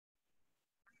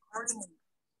All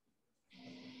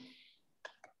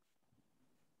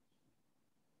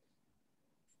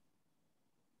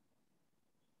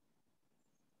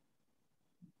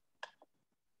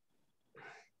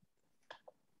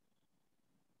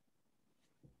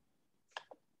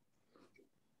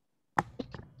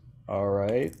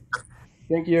right.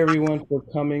 Thank you, everyone, for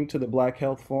coming to the Black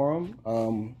Health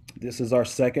Forum. This is our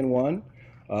second one.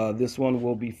 This one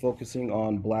will be focusing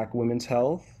on Black women's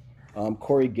health.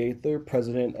 Corey Gaither,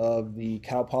 president of the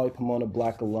Cal Poly Pomona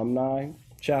Black Alumni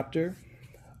Chapter.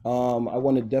 I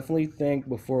want to definitely thank,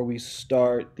 before we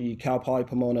start, the Cal Poly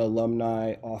Pomona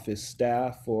Alumni Office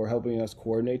staff for helping us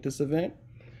coordinate this event.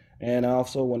 And I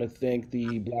also want to thank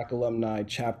the Black Alumni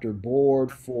Chapter Board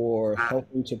for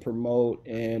helping to promote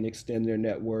and extend their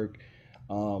network.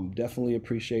 Definitely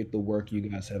appreciate the work you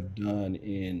guys have done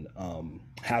in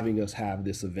having us have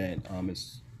this event.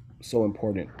 It's so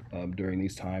important during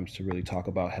these times to really talk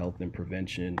about health and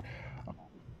prevention.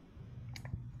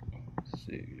 Let's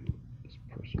see this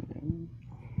person in.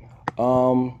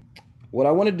 What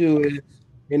I want to do is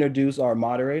introduce our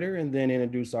moderator and then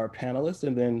introduce our panelists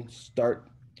and then start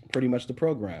pretty much the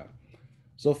program.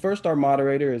 So first, our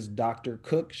moderator is Dr.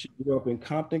 Cook. She grew up in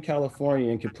Compton,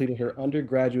 California, and completed her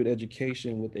undergraduate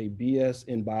education with a BS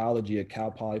in biology at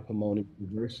Cal Poly Pomona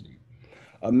University,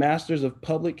 a master's of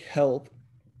public health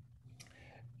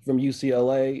from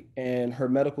UCLA, and her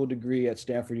medical degree at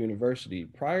Stanford University.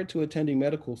 Prior to attending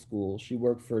medical school, she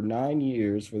worked for 9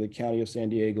 years for the County of San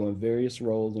Diego in various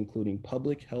roles, including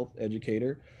public health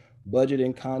educator, budget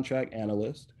and contract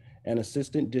analyst, and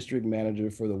assistant district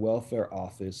manager for the welfare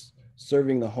office,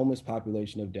 serving the homeless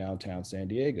population of downtown San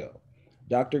Diego.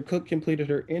 Dr. Cook completed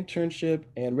her internship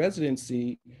and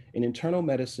residency in internal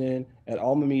medicine at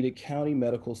Alameda County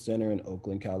Medical Center in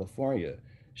Oakland, California.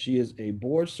 She is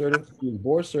board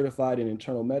certified in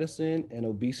internal medicine and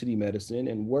obesity medicine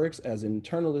and works as an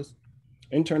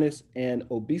internist and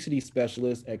obesity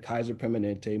specialist at Kaiser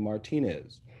Permanente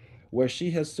Martinez, where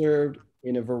she has served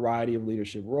in a variety of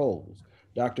leadership roles.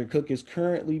 Dr. Cook is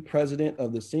currently president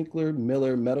of the Sinclair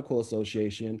Miller Medical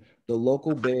Association, the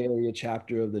local Bay Area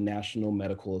chapter of the National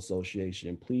Medical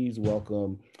Association. Please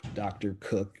welcome Dr.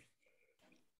 Cook.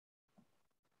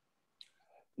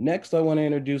 Next, I want to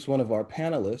introduce one of our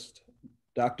panelists.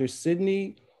 Dr.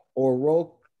 Sydney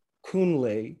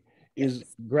Orokunle is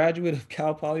graduate of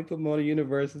Cal Poly Pomona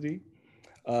University,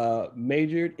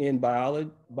 majored in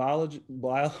biological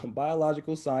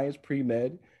science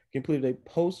pre-med, completed a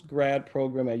post-grad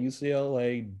program at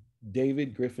UCLA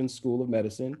David Griffin School of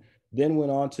Medicine, then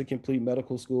went on to complete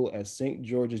medical school at St.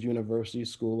 George's University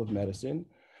School of Medicine.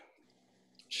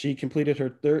 She completed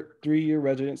her three-year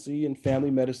residency in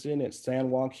family medicine at San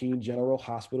Joaquin General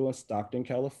Hospital in Stockton,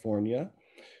 California.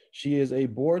 She is a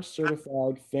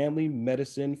board-certified family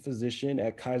medicine physician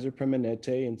at Kaiser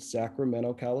Permanente in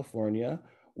Sacramento, California,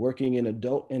 working in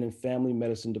adult and in family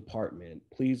medicine department.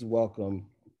 Please welcome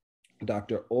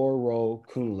Dr.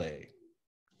 Orokunle.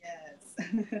 Yes.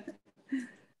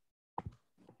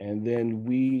 And then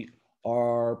we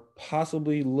are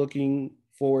possibly looking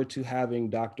forward to having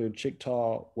Dr.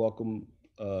 Chictaw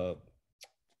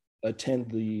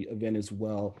attend the event as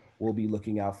well. We'll be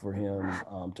looking out for him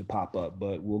to pop up,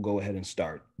 but we'll go ahead and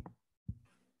start.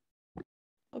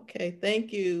 Okay,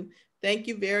 thank you. Thank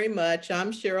you very much.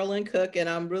 I'm Sherilyn Cook, and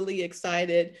I'm really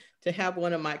excited to have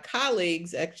one of my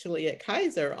colleagues actually at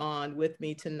Kaiser on with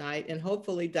me tonight, and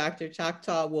hopefully Dr.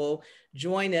 Choctaw will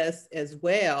join us as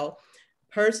well.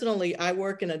 Personally, I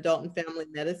work in adult and family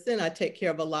medicine. I take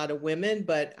care of a lot of women,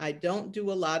 but I don't do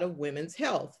a lot of women's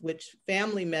health, which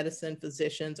family medicine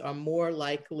physicians are more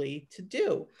likely to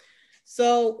do.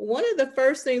 So one of the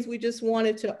first things we just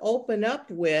wanted to open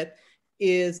up with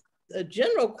is a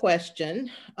general question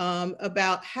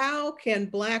about how can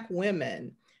Black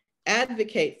women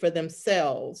advocate for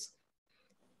themselves,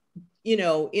 you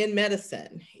know, in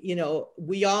medicine. You know,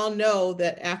 we all know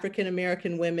that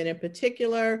African-American women in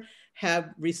particular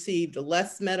have received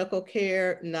less medical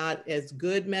care, not as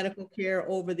good medical care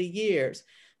over the years.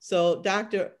 So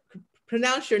Doctor,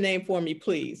 pronounce your name for me,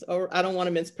 please, or I don't want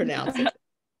to mispronounce it.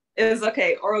 It's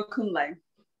okay, Orokunle.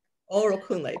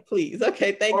 Orokunle, please.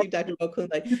 Okay, thank you, Dr.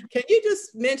 Orokunle. Can you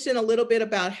just mention a little bit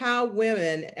about how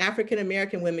women,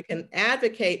 African-American women, can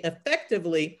advocate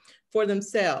effectively for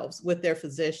themselves with their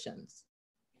physicians?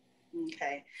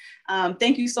 Okay,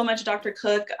 thank you so much, Dr.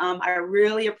 Cook. I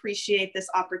really appreciate this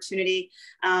opportunity.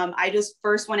 I just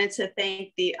first wanted to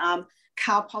thank the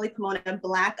Cal Poly Pomona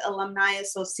Black Alumni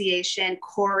Association,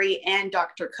 Corey and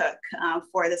Dr. Cook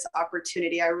for this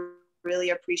opportunity. I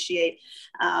really appreciate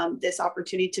this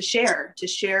opportunity to share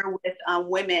with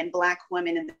women, Black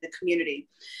women in the community.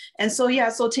 And so, yeah,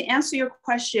 so to answer your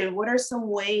question, what are some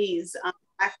ways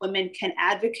Black women can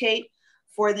advocate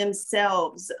for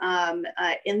themselves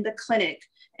in the clinic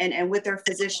and with their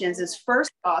physicians is,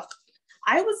 first off,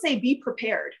 I would say be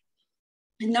prepared.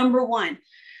 Number one,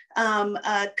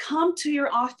 come to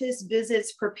your office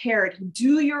visits prepared,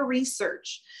 do your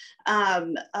research,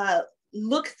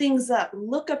 look things up,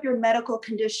 look up your medical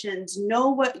conditions, know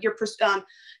what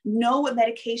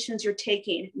medications you're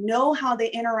taking, know how they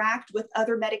interact with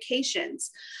other medications.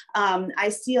 I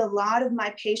see a lot of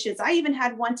my patients, I even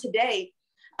had one today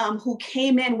who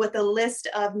came in with a list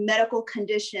of medical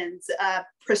conditions,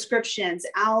 prescriptions,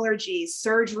 allergies,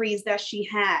 surgeries that she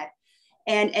had,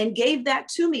 and gave that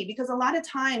to me, because a lot of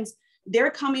times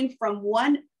they're coming from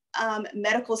one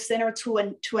medical center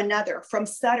to another, from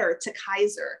Sutter to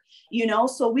Kaiser,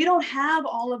 so we don't have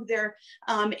all of their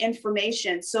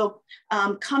information. So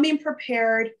coming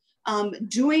prepared,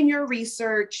 doing your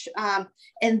research,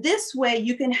 and this way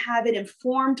you can have an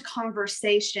informed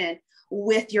conversation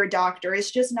with your doctor.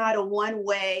 It's just not a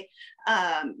one-way,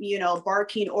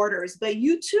 barking orders, but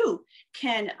you too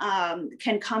can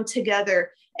come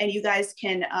together and you guys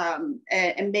can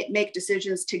and make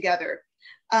decisions together.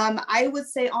 I would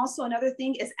say also another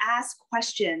thing is ask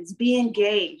questions, be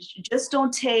engaged. Just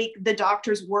don't take the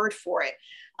doctor's word for it.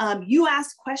 You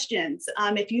ask questions.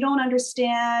 If you don't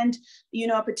understand,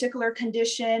 a particular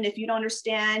condition, if you don't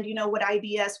understand, what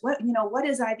IBS, what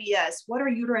is IBS? What are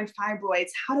uterine fibroids?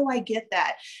 How do I get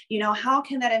that? How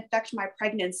can that affect my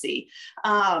pregnancy?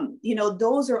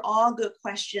 Those are all good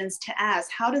questions to ask.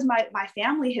 How does my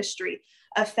family history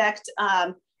affect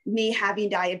me having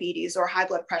diabetes or high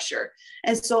blood pressure?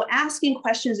 And so asking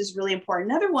questions is really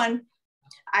important. Another one,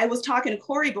 I was talking to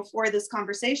Corey before this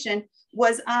conversation,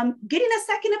 was getting a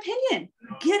second opinion.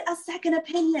 Get a second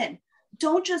opinion.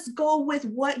 Don't just go with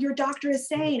what your doctor is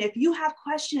saying. If you have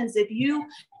questions, if you're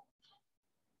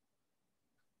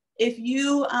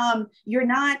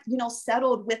not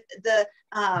settled with the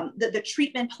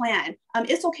treatment plan,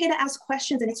 it's okay to ask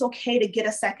questions and it's okay to get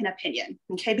a second opinion,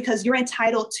 okay? Because you're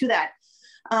entitled to that.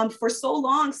 For so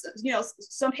long,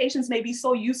 some patients may be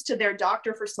so used to their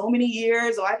doctor for so many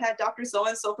years, or I've had Dr.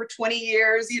 So-and-so for 20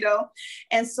 years,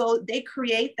 and so they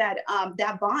create that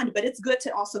bond, but it's good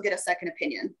to also get a second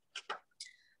opinion.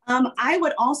 I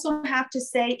would also have to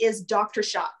say is doctor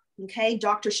shop, okay?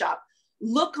 Doctor shop.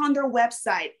 Look on their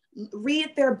website,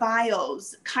 read their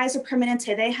bios. Kaiser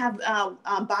Permanente, they have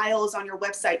bios on your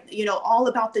website, all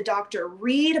about the doctor.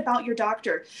 Read about your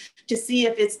doctor to see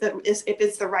if it's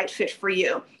the right fit for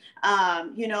you.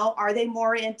 Are they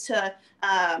more into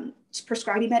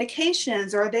prescribing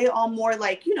medications, or are they all more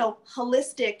like,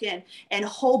 holistic and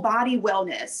whole body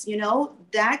wellness?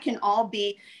 That can all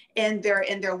be in their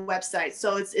website.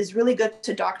 So it's really good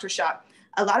to doctor shop.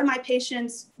 A lot of my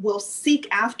patients will seek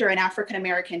after an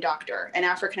African-American doctor, an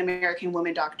African-American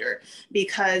woman doctor,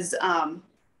 because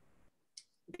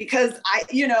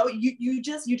you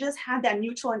just have that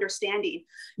mutual understanding.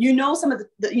 Some of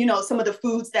the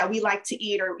foods that we like to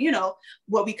eat, or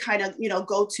what we kind of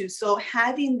go to. So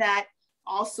having that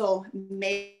also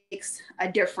makes a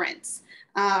difference.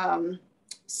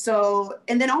 So,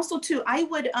 and then also too, I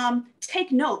would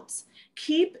take notes.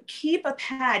 Keep a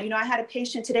pad. I had a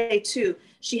patient today too.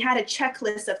 She had a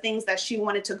checklist of things that she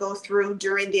wanted to go through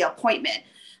during the appointment.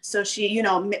 So she,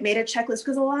 made a checklist,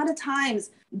 because a lot of times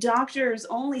doctors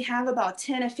only have about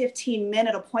 10 or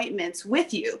 15-minute appointments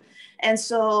with you. And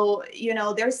so,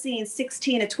 they're seeing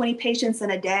 16 to 20 patients in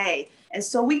a day. And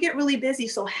so we get really busy.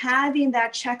 So having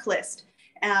that checklist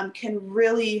can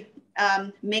really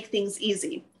make things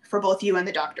easy for both you and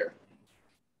the doctor.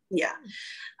 Yeah.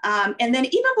 And then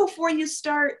even before you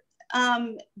start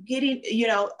getting,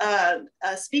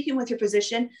 speaking with your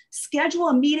physician, schedule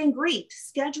a meet and greet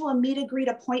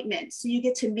appointment. So you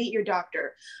get to meet your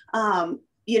doctor, so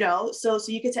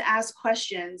you get to ask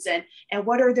questions and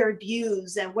what are their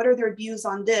views, and what are their views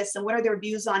on this, and what are their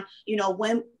views on,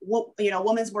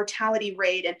 women's mortality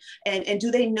rate, and do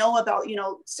they know about,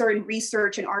 certain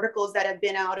research and articles that have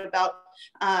been out about,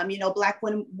 Black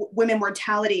women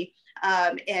mortality,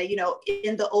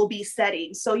 in the OB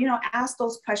setting. So, ask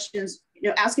those questions,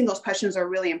 asking those questions are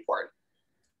really important.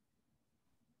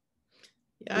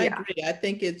 Yeah, I agree. I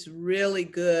think it's really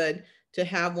good to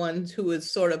have one who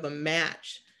is sort of a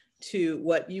match to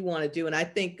what you want to do. And I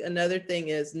think another thing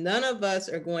is, none of us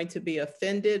are going to be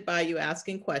offended by you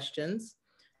asking questions.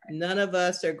 None of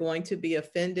us are going to be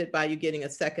offended by you getting a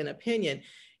second opinion.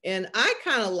 And I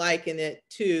kind of liken it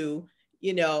to,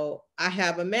 you know, I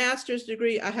have a master's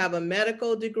degree, I have a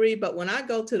medical degree, but when I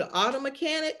go to the auto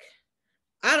mechanic,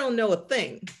 I don't know a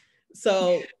thing.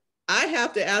 So I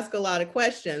have to ask a lot of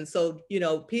questions. So, you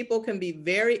know, people can be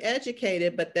very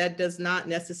educated, but that does not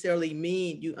necessarily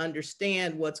mean you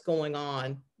understand what's going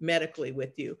on medically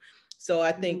with you. So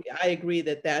I think I agree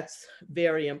that that's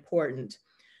very important.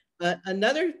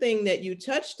 Another thing that you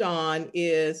touched on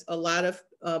is a lot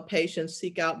of patients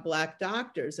seek out Black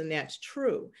doctors, and that's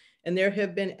true. And there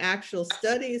have been actual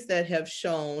studies that have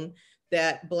shown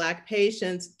that Black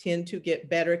patients tend to get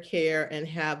better care and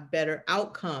have better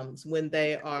outcomes when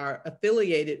they are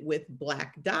affiliated with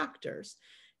Black doctors.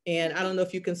 And I don't know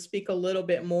if you can speak a little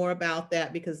bit more about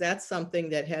that, because that's something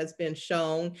that has been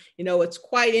shown. You know, it's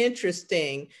quite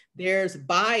interesting. There's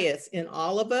bias in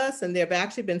all of us, and there have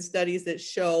actually been studies that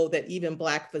show that even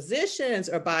Black physicians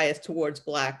are biased towards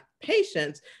Black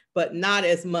patients, but not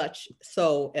as much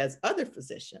so as other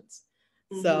physicians.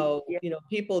 So, Yeah. you know,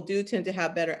 people do tend to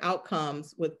have better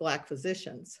outcomes with Black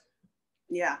physicians.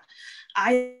 Yeah,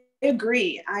 I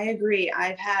agree. I agree.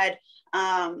 I've had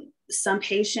some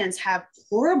patients have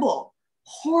horrible,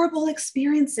 horrible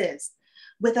experiences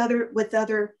with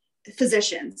other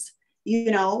physicians.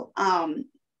 You know,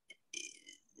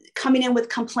 coming in with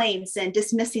complaints and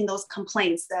dismissing those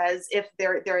complaints as if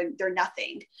they're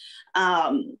nothing.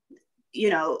 You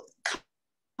know,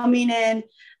 coming in.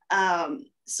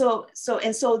 So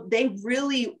they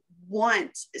really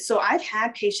want. So I've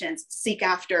had patients seek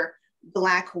after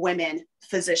Black women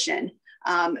physician,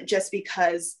 just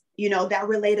because, you know, that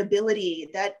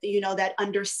relatability, that, you know, that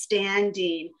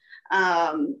understanding,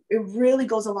 it really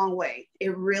goes a long way.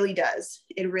 It really does.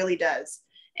 It really does.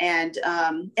 And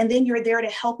then you're there to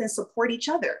help and support each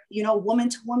other, you know, woman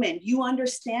to woman. You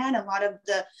understand a lot of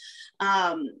the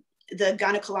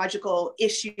gynecological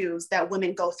issues that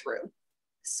women go through.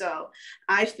 So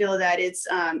I feel that it's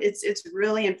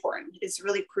really important. It's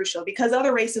really crucial because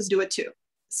other races do it too.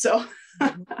 So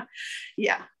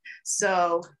yeah,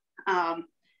 so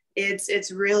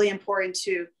it's really important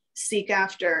to seek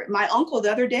after. My uncle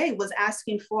the other day was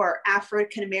asking for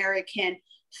African-American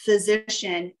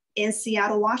physician in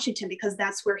Seattle, Washington, because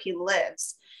that's where he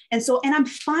lives. And I'm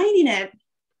finding it,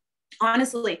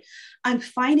 honestly, I'm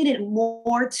finding it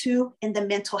more too in the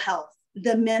mental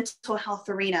health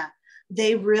arena.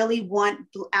 They really want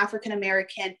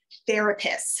African-American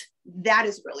therapists. That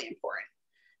is really important.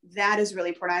 That is really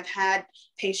important. I've had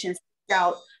patients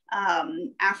out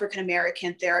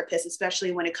African-American therapists,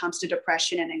 especially when it comes to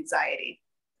depression and anxiety.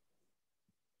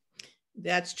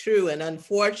 That's true. And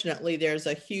unfortunately, there's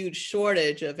a huge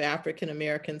shortage of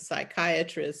African-American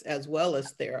psychiatrists as well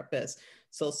as therapists.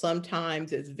 So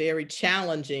sometimes it's very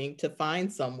challenging to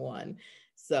find someone.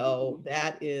 So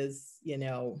that is, you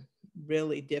know,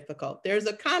 really difficult. There's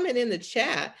a comment in the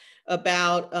chat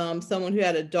about someone who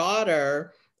had a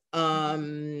daughter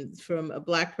from a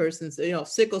Black person's, you know,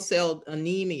 sickle cell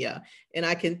anemia. And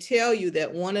I can tell you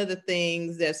that one of the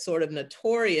things that's sort of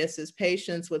notorious is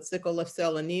patients with sickle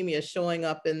cell anemia showing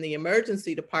up in the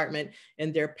emergency department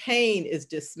and their pain is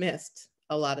dismissed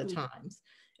a lot of times,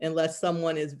 unless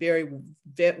someone is very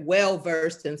well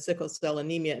versed in sickle cell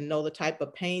anemia and know the type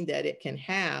of pain that it can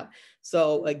have.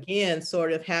 So again,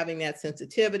 sort of having that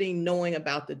sensitivity, knowing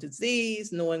about the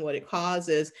disease, knowing what it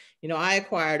causes. You know, I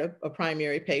acquired a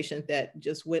primary patient that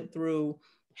just went through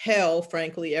hell,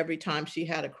 frankly, every time she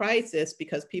had a crisis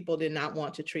because people did not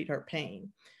want to treat her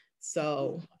pain.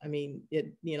 So, I mean,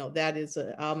 you know, that is,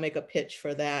 I'll make a pitch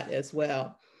for that as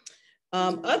well.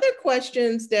 Other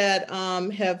questions that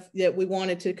that we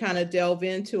wanted to kind of delve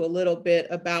into a little bit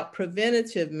about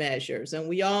preventative measures. And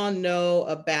we all know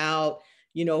about,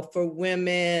 you know, for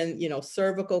women, you know,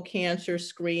 cervical cancer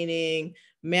screening,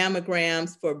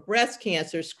 mammograms for breast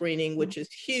cancer screening, which is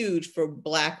huge for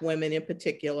Black women in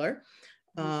particular.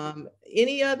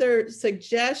 Any other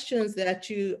suggestions that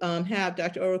you have,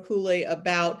 Dr. Orokule,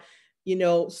 about, you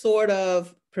know, sort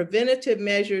of preventative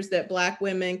measures that Black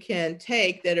women can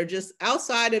take that are just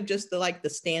outside of just the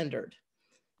standard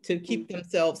to keep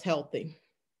themselves healthy?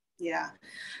 Yeah.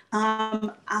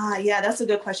 Yeah, that's a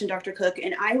good question, Dr. Cook.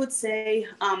 And I would say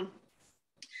I'm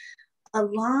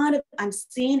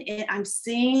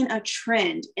seeing a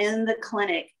trend in the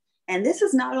clinic. And this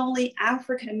is not only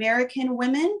African-American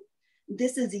women,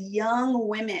 this is young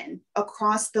women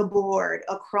across the board,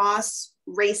 across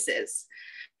races.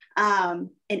 An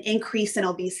increase in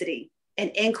obesity. An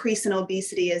increase in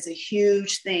obesity is a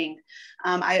huge thing.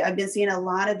 I've been seeing a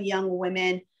lot of young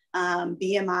women,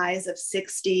 BMIs of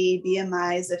 60,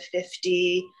 BMIs of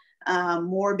 50,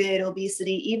 morbid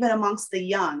obesity, even amongst the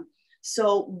young.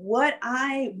 So what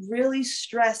I really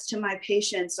stress to my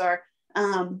patients are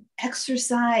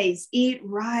Exercise, eat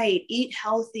right, eat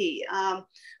healthy,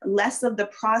 less of the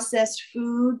processed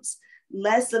foods,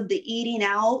 less of the eating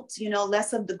out,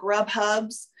 less of the grub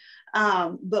hubs,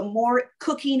 but more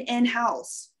cooking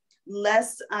in-house,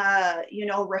 less,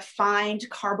 refined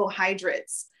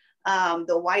carbohydrates,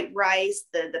 the white rice,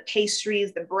 the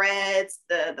pastries, the breads,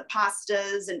 the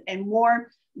pastas, and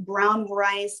more brown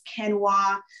rice,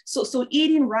 quinoa. So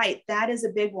eating right, that is a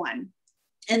big one.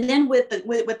 And then with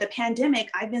the pandemic,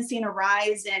 I've been seeing a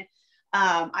rise in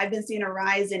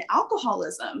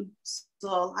alcoholism. So a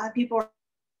lot of people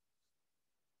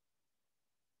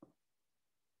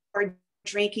are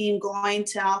drinking, going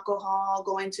to alcohol,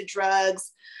 going to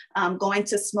drugs, going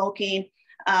to smoking,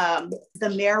 the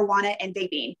marijuana and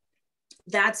vaping.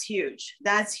 That's huge.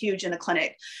 That's huge in the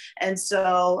clinic. And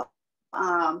so,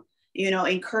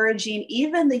 encouraging,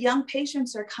 even the young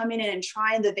patients are coming in and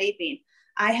trying the vaping.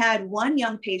 I had one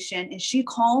young patient and she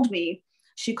called me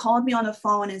on the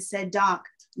phone and said, "Doc,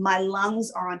 my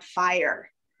lungs are on fire.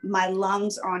 My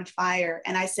lungs are on fire."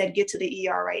 And I said, "Get to the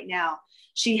ER right now."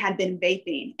 She had been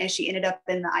vaping and she ended up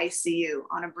in the ICU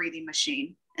on a breathing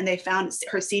machine. And they found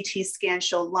her CT scan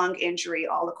showed lung injury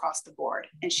all across the board.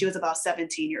 And she was about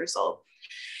 17 years old.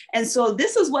 And so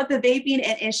this is what the vaping,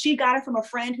 and she got it from a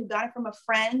friend who got it from a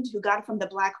friend who got it from the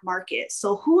black market.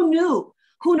 So who knew?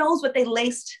 Who knows what they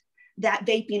laced that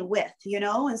vaping with,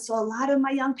 And so a lot of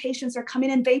my young patients are coming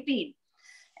in vaping.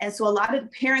 And so a lot of the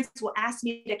parents will ask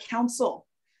me to counsel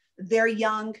their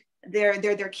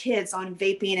kids on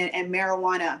vaping and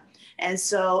marijuana. And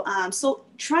so, so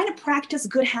trying to practice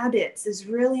good habits is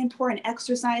really important.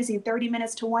 Exercising 30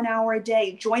 minutes to 1 hour a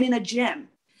day, joining a gym.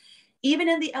 Even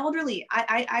in the elderly,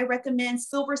 I recommend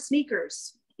silver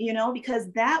sneakers,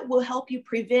 because that will help you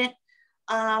prevent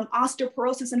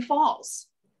osteoporosis and falls.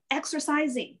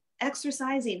 Exercising,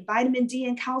 vitamin D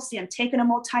and calcium, taking a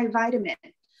multivitamin.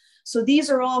 So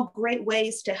these are all great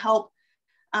ways to help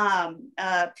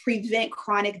prevent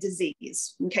chronic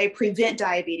disease, okay? Prevent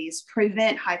diabetes,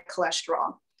 prevent high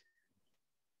cholesterol.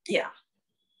 Yeah.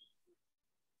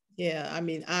 Yeah, I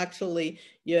mean, actually,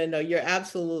 you're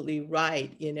absolutely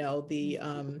right.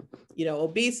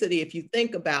 Obesity, if you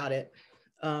think about it,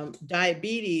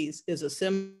 diabetes is a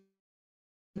symptom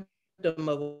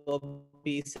of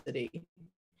obesity.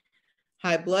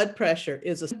 High blood pressure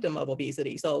is a symptom of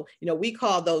obesity. So, we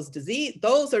call those are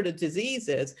the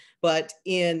diseases, but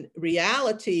in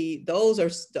reality, those are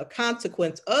the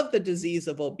consequence of the disease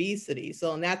of obesity.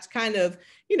 So, and that's kind of,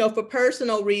 for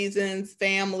personal reasons,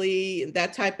 family,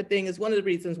 that type of thing is one of the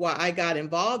reasons why I got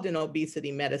involved in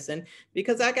obesity medicine,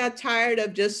 because I got tired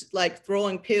of just like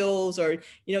throwing pills or,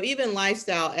 even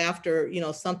lifestyle after,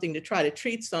 something to try to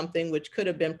treat something which could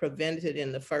have been prevented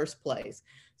in the first place.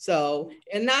 So,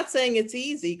 and not saying it's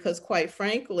easy, because quite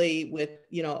frankly, with,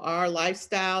 our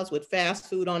lifestyles, with fast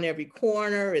food on every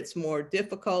corner, it's more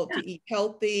difficult to eat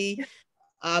healthy.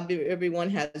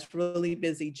 Everyone has really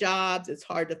busy jobs. It's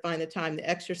hard to find the time to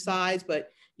exercise,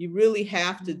 but you really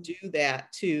have to do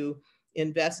that to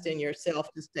invest in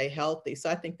yourself to stay healthy. So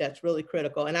I think that's really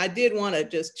critical. And I did want to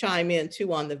just chime in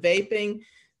too on the vaping.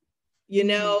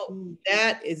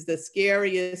 That is the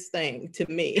scariest thing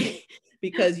to me.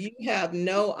 Because you have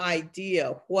no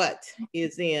idea what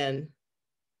is in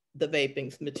the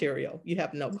vaping material. You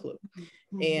have no clue.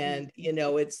 And,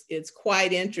 it's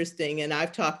quite interesting. And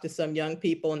I've talked to some young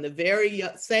people, and the very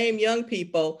same young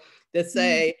people that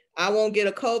say, "I won't get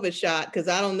a COVID shot because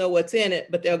I don't know what's in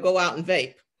it," but they'll go out and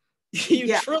vape.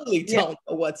 You truly don't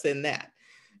know what's in that.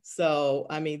 So,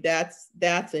 I mean, that's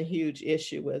a huge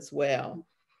issue as well.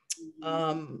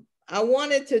 I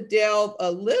wanted to delve a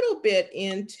little bit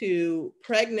into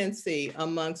pregnancy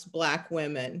amongst Black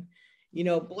women.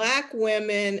 Black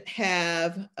women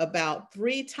have about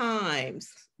 3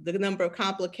 times the number of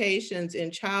complications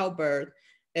in childbirth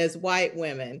as white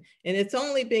women. And it's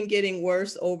only been getting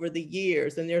worse over the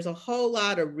years. And there's a whole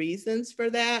lot of reasons for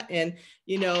that. And,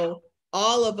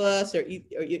 all of us are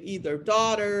either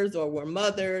daughters, or we're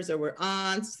mothers, or we're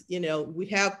aunts. We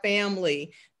have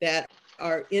family that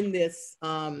are in this,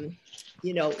 in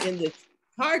this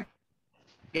target.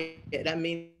 I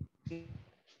mean,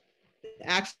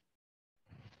 actually,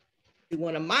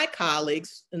 one of my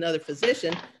colleagues, another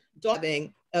physician,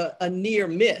 having a near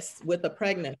miss with a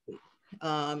pregnancy.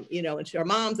 And her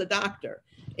mom's a doctor,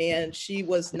 and she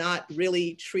was not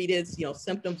really treated.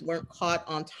 Symptoms weren't caught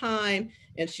on time,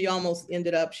 and she almost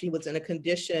ended up. She was in a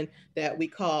condition that we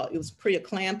call, it was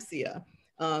preeclampsia.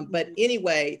 But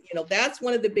anyway, that's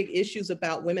one of the big issues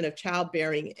about women of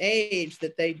childbearing age,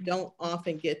 that they don't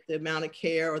often get the amount of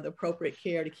care or the appropriate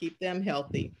care to keep them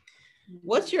healthy.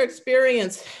 What's your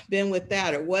experience been with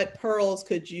that, or what pearls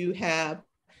could you have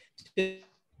to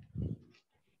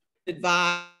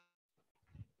advise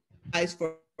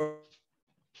for,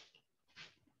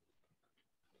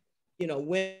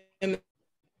 women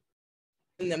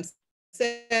themselves,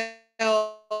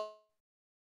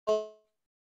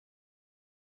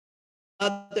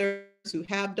 others who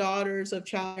have daughters of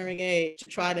childbearing age, to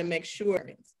try to make sure?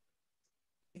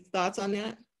 Thoughts on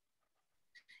that?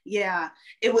 Yeah,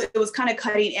 it was kind of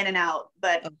cutting in and out,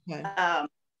 but okay.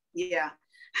 Yeah,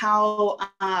 how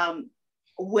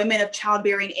women of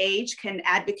childbearing age can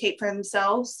advocate for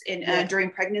themselves in yes.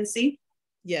 During pregnancy.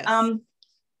 Yes.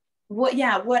 What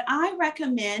I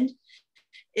recommend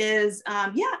is,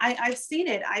 I've seen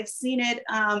it. I've seen it.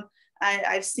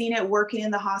 I've seen it working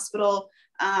in the hospital.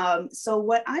 So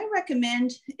what I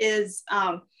recommend is,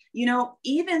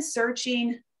 even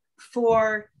searching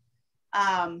for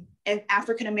an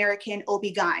African-American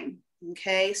OB-GYN,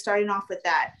 okay? Starting off with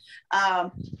that.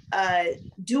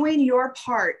 Doing your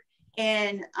part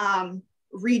in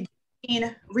reducing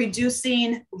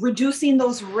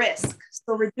those risks.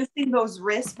 So reducing those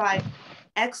risks by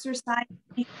exercising,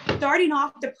 starting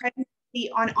off the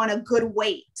pregnancy on a good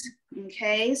weight,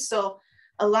 okay? So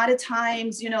a lot of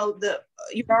times, you are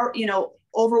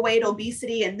overweight,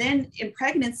 obesity, and then in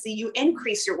pregnancy, you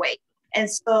increase your weight. And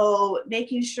so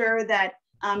making sure that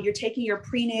you're taking your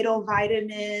prenatal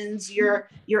vitamins, you're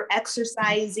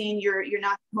exercising, you're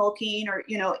not smoking or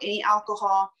any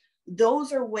alcohol.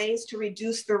 Those are ways to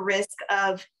reduce the risk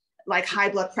of like high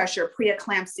blood pressure,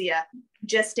 preeclampsia,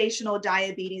 gestational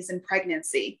diabetes in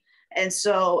pregnancy. And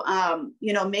so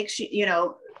make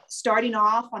sure starting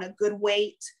off on a good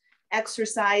weight,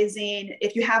 exercising.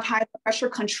 If you have high blood pressure,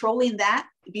 controlling that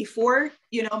before,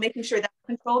 making sure that's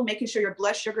controlled, making sure your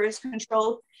blood sugar is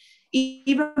controlled,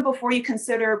 even before you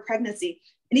consider pregnancy.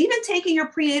 And even taking your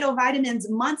prenatal vitamins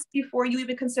months before you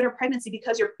even consider pregnancy,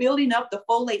 because you're building up the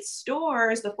folate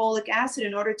stores, the folic acid,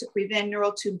 in order to prevent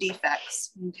neural tube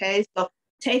defects, okay? So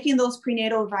taking those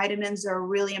prenatal vitamins are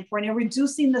really important, and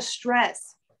reducing the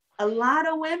stress. I'm seeing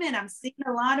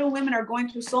a lot of women are going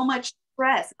through so much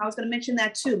stress. I was going to mention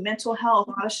that too, mental health,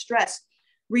 a lot of stress.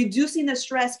 Reducing the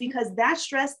stress, because that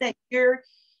stress that you're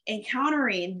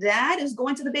encountering, that is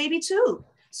going to the baby too.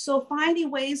 So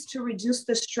finding ways to reduce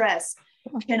the stress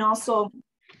can also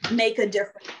make a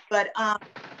difference. But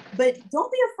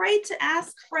don't be afraid to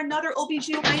ask for another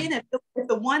OBGYN if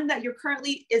the one that you're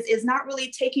currently is not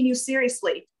really taking you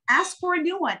seriously. Ask for a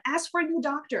new one. Ask for a new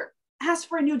doctor. Ask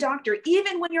for a new doctor,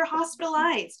 even when you're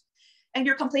hospitalized and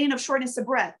you're complaining of shortness of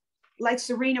breath, like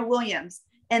Serena Williams,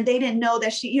 and they didn't know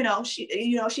that she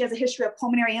has a history of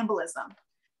pulmonary embolism,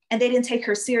 and they didn't take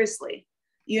her seriously.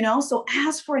 So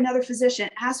ask for another physician,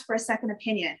 ask for a second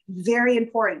opinion. Very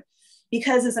important,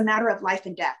 because it's a matter of life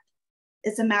and death.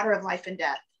 It's a matter of life and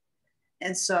death.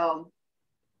 And so.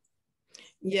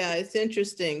 Yeah, it's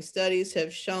interesting. Studies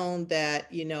have shown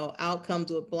that,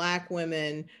 outcomes with Black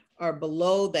women are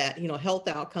below that, health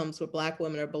outcomes with Black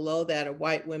women are below that of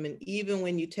white women, even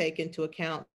when you take into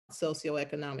account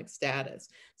socioeconomic status.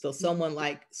 So someone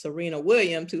like Serena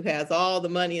Williams, who has all the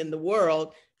money in the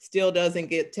world, still doesn't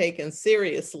get taken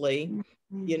seriously,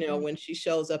 when she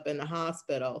shows up in the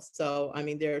hospital. So, I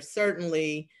mean, there are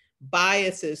certainly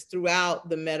biases throughout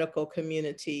the medical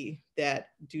community that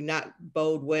do not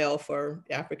bode well for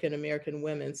African-American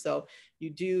women. So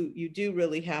you do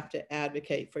really have to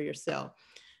advocate for yourself.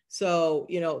 So,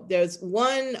 there's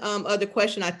one other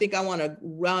question I think I want to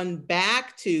run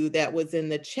back to that was in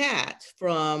the chat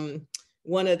from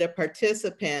one of the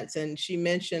participants, and she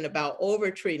mentioned about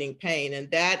overtreating pain, and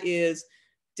that is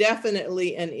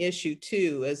definitely an issue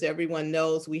too. As everyone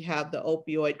knows, we have the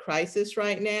opioid crisis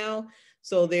right now.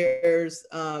 So there's,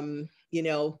 there's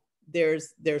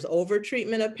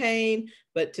overtreatment of pain,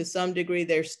 but to some degree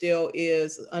there still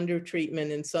is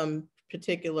undertreatment in some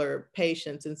particular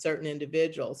patients and certain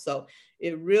individuals. So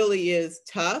it really is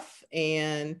tough,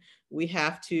 and we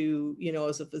have to,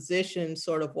 as a physician,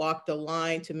 sort of walk the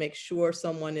line to make sure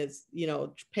someone is,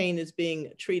 pain is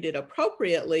being treated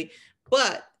appropriately.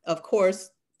 But of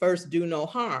course, first, do no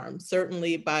harm.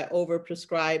 Certainly by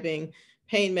overprescribing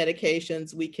pain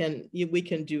medications, we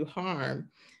can do harm,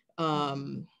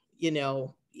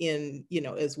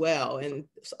 as well. And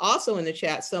also in the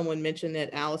chat, someone mentioned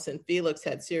that Allison Felix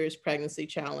had serious pregnancy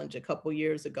challenge a couple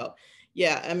years ago.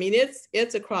 Yeah, I mean,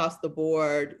 it's across the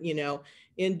board,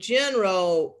 in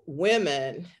general,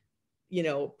 women,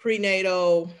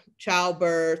 prenatal,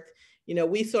 childbirth,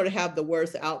 we sort of have the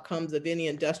worst outcomes of any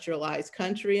industrialized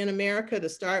country in America to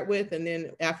start with. And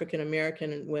then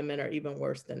African-American women are even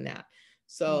worse than that.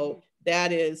 So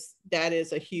that is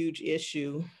a huge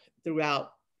issue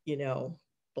throughout,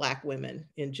 Black women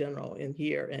in general in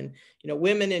here, and,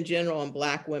 women in general and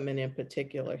Black women in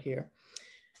particular here.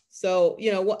 So,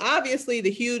 well, obviously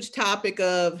the huge topic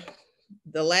of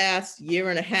the last year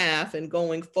and a half and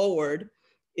going forward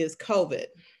is COVID.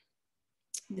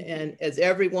 And as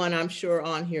everyone I'm sure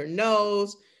on here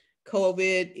knows,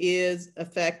 COVID is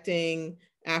affecting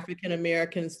African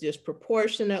Americans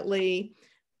disproportionately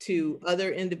to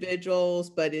other individuals,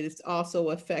 but it is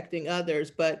also affecting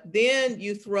others. But then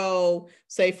you throw,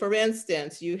 say, for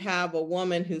instance, you have a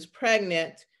woman who's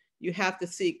pregnant, you have to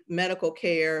seek medical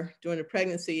care during the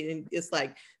pregnancy. And it's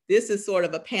like, this is sort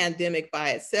of a pandemic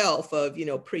by itself of,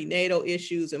 prenatal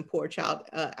issues and poor child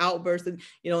outbursts. And,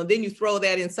 and then you throw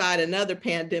that inside another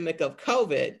pandemic of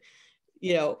COVID,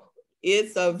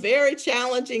 it's a very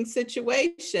challenging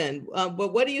situation.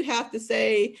 But what do you have to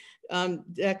say,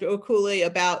 Dr. Okule,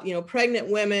 about, pregnant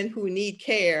women who need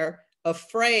care,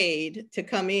 afraid to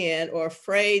come in or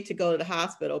afraid to go to the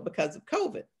hospital because of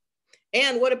COVID?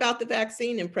 And what about the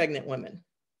vaccine in pregnant women?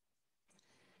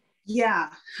 Yeah,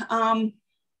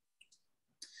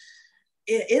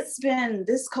 it's been,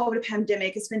 this COVID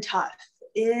pandemic, it's been tough.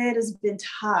 It has been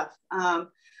tough.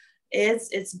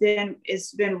 It's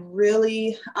been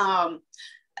really,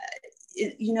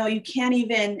 you can't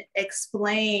even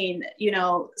explain,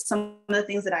 some of the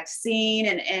things that I've seen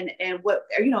and what,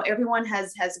 everyone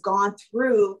has gone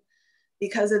through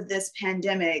because of this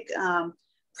pandemic.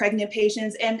 Pregnant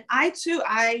patients. And I too,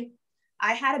 I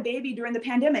had a baby during the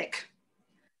pandemic.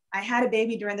 I had a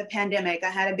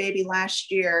baby last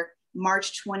year,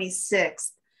 March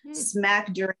 26th,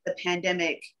 smack during the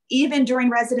pandemic, even during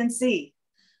residency.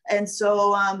 And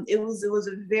so it was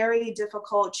a very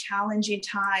difficult, challenging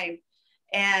time.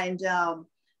 And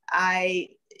I,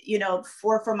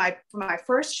 for my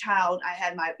first child, I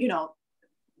had my,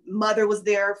 mother was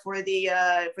there for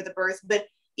the birth, but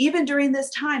even during this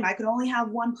time, I could only have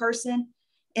one person,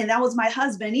 and that was my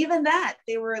husband. Even that,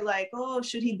 they were like, "Oh,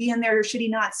 should he be in there or should he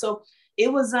not?" So it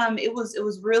was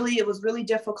really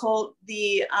difficult.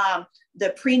 The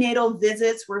prenatal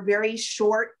visits were very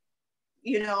short.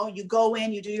 You go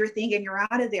in, you do your thing, and you're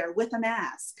out of there with a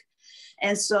mask.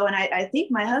 And so, and I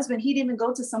think my husband, he didn't even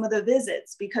go to some of the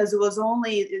visits because it was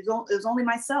only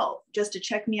myself just to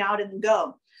check me out and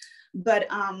go. But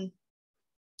I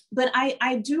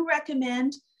do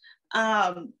recommend,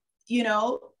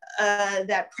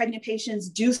 that pregnant patients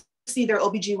do see their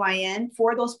OBGYN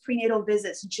for those prenatal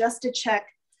visits just to check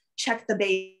the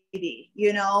baby,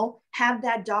 have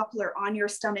that Doppler on your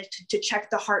stomach to check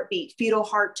the heartbeat. Fetal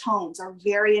heart tones are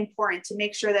very important to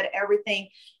make sure that everything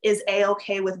is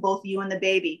A-okay with both you and the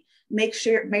baby. Make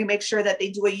sure that they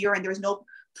do a urine. There's no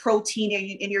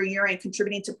protein in your urine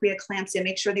contributing to preeclampsia.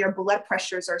 Make sure their blood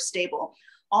pressures are stable.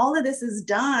 All of this is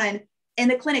done in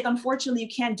the clinic. Unfortunately, you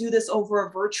can't do this over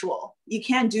a virtual. You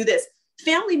can't do this.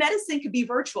 Family medicine could be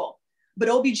virtual, but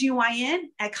OBGYN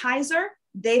at Kaiser,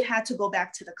 they've had to go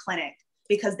back to the clinic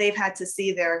because they've had to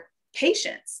see their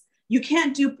patients. You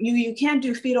can't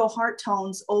do fetal heart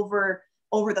tones over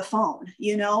the phone.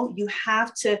 You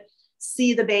have to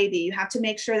see the baby. You have to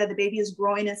make sure that the baby is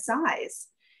growing in size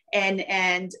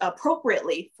and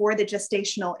appropriately for the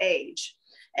gestational age.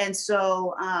 And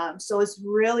so, it's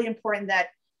really important that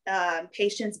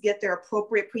patients get their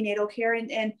appropriate prenatal care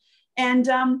and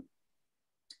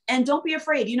don't be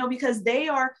afraid, because they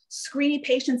are screening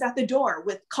patients at the door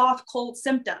with cough, cold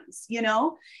symptoms.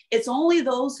 It's only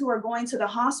those who are going to the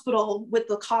hospital with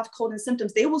the cough, cold, and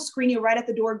symptoms. They will screen you right at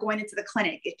the door going into the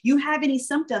clinic. If you have any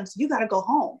symptoms, you got to go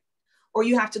home or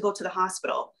you have to go to the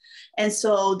hospital. And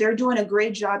so they're doing a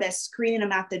great job at screening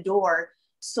them at the door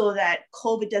so that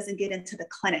COVID doesn't get into the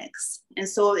clinics. And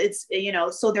so it's,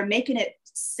 so they're making it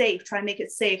safe, trying to make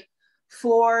it safe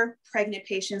for pregnant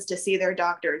patients to see their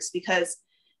doctors, because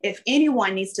if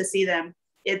anyone needs to see them,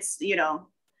 it's,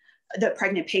 the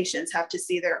pregnant patients have to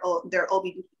see their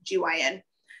OBGYN.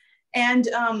 And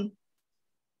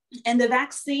the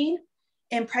vaccine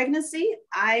in pregnancy,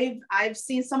 I've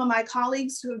seen some of my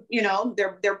colleagues who,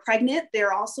 they're pregnant,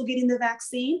 they're also getting the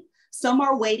vaccine. Some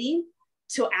are waiting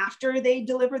till after they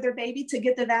deliver their baby to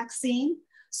get the vaccine.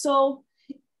 So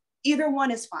either one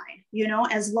is fine,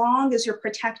 as long as you're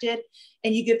protected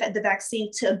and you get the vaccine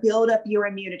to build up your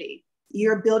immunity.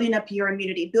 You're building up your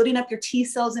immunity, building up your T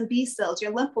cells and B cells,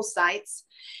 your lymphocytes,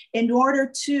 in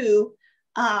order to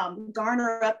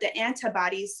garner up the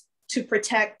antibodies to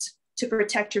protect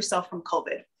yourself from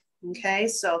COVID. Okay,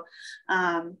 so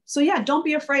yeah, don't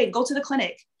be afraid. Go to the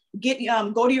clinic.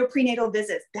 Go to your prenatal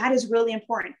visits. That is really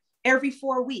important. Every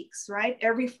 4 weeks, right?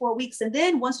 Every 4 weeks, and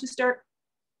then once you start,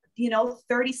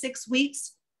 36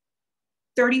 weeks,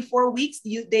 34 weeks,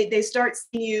 they start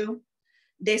seeing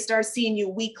you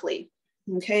weekly.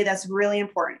 Okay, that's really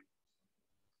important.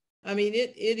 I mean,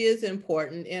 it is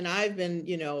important. And I've been,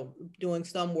 doing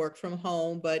some work from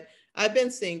home, but I've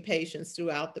been seeing patients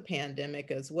throughout the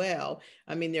pandemic as well.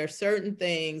 I mean, there are certain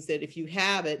things that if you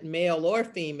have it, male or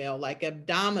female, like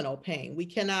abdominal pain, we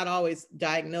cannot always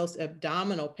diagnose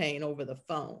abdominal pain over the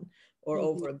phone or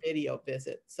over a video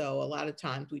visit. So a lot of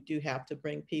times we do have to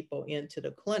bring people into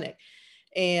the clinic.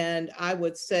 And I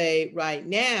would say right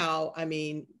now, I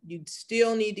mean, you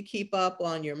still need to keep up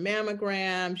on your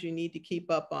mammograms. You need to keep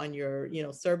up on your,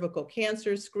 cervical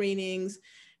cancer screenings.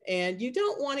 And you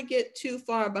don't want to get too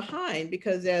far behind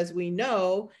because as we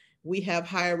know, we have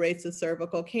higher rates of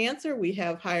cervical cancer. We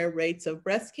have higher rates of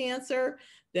breast cancer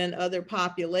than other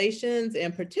populations.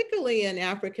 And particularly in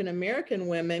African-American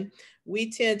women,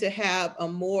 we tend to have a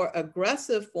more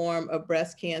aggressive form of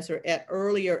breast cancer at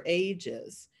earlier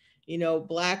ages.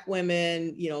 Black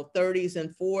women, 30s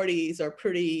and 40s are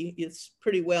it's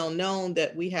pretty well known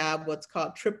that we have what's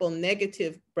called triple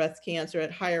negative breast cancer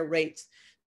at higher rates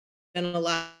than a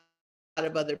lot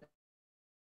of other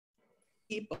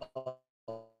people.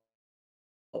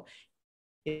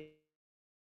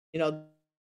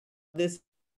 This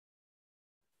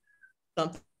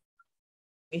something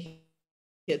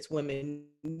hits women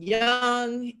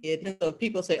young. So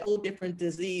people say, oh, different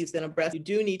disease than a breast. You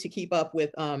do need to keep up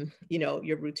with,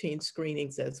 your routine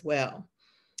screenings as well.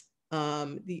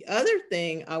 The other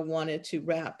thing I wanted to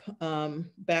wrap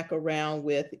back around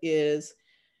with is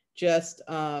just,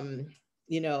 the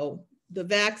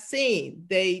vaccine.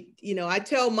 I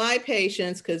tell my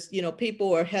patients, because,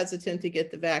 people are hesitant to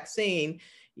get the vaccine,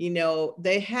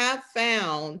 they have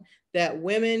found that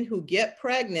women who get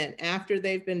pregnant after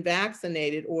they've been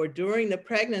vaccinated or during the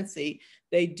pregnancy,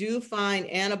 they do find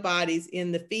antibodies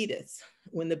in the fetus.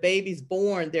 When the baby's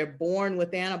born, they're born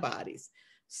with antibodies.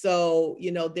 So,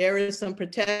 there is some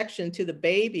protection to the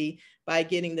baby by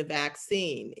getting the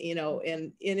vaccine,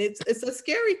 and it's a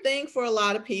scary thing for a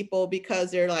lot of people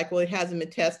because they're like, well, it hasn't been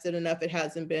tested enough. It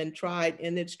hasn't been tried.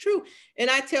 And it's true. And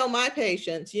I tell my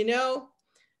patients,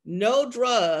 no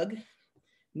drug,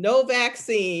 no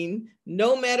vaccine,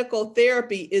 no medical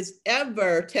therapy is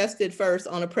ever tested first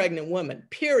on a pregnant woman,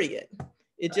 period.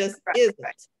 It just isn't,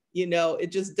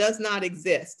 it just does not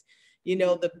exist.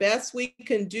 The best we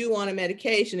can do on a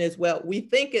medication is, well, we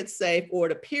think it's safe or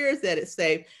it appears that it's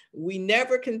safe. We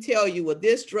never can tell you, well,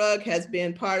 this drug has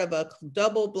been part of a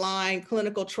double-blind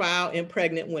clinical trial in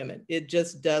pregnant women. It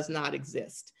just does not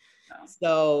exist.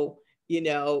 So,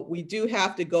 we do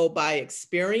have to go by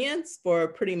experience for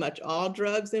pretty much all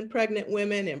drugs in pregnant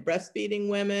women and breastfeeding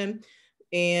women.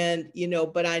 And,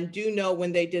 but I do know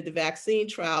when they did the vaccine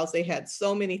trials, they had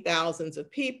so many thousands of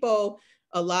people.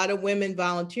 A lot of women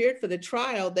volunteered for the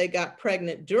trial. They got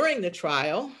pregnant during the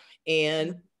trial,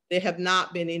 and there have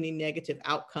not been any negative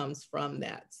outcomes from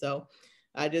that. So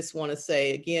I just want to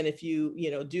say, again, if you,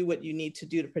 do what you need to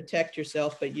do to protect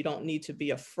yourself, but you don't need to be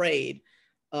afraid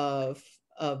of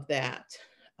that.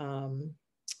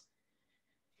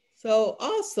 So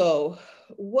also,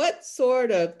 what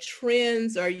sort of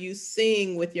trends are you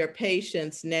seeing with your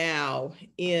patients now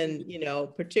in,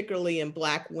 particularly in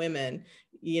Black women,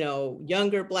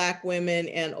 younger Black women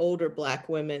and older Black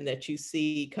women that you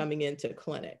see coming into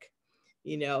clinic?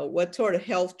 What sort of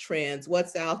health trends,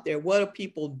 what's out there? What are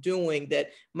people doing that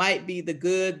might be the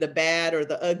good, the bad, or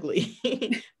the ugly?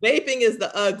 Vaping is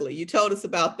the ugly. You told us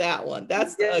about that one.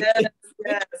 That's the ugly.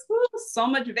 Yes. Ooh, so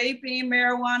much vaping,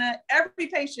 marijuana, every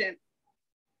patient,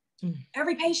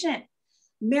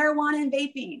 marijuana and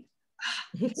vaping.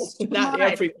 Not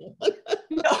everyone.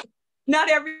 No,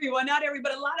 not everyone,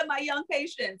 but a lot of my young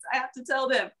patients, I have to tell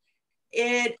them,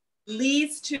 it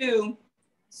leads to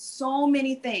so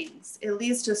many things.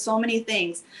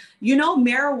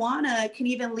 Marijuana can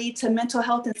even lead to mental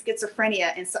health and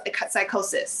schizophrenia and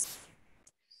psychosis.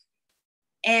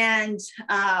 And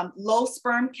low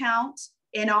sperm count,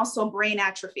 and also brain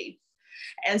atrophy.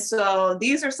 And so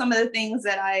these are some of the things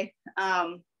that I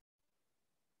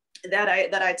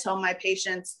tell my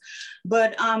patients.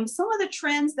 But some of the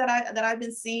trends that I've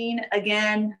been seeing,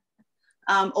 again,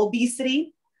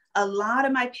 obesity. A lot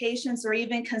of my patients are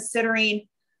even considering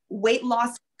weight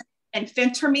loss and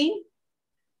phentermine,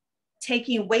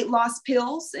 taking weight loss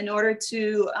pills in order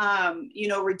to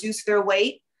reduce their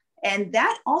weight. And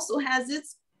that also has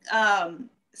its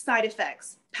side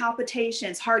effects: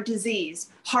 palpitations, heart disease,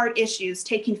 heart issues,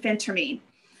 taking phentermine.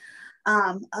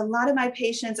 A lot of my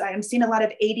patients, I am seeing a lot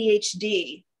of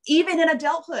ADHD, even in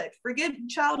adulthood. Forget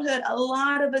childhood, a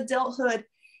lot of adulthood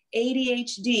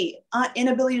ADHD,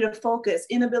 inability to focus,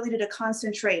 inability to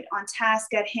concentrate on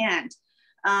task at hand.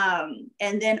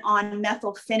 And then on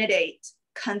methylphenidate,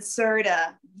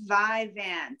 Concerta,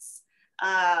 Vyvanse,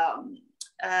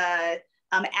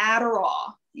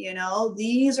 Adderall. You know,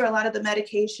 these are a lot of the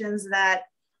medications that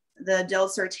the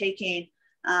adults are taking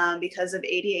because of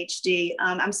ADHD.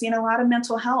 I'm seeing a lot of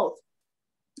mental health.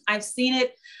 I've seen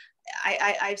it.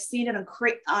 I've seen it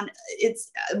on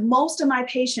it's most of my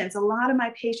patients. A lot of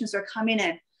my patients are coming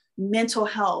in mental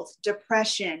health,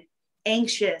 depression,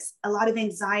 anxious, a lot of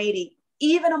anxiety,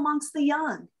 even amongst the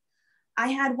young. I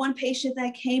had one patient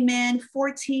that came in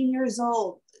 14 years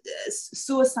old,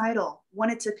 suicidal,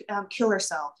 wanted to kill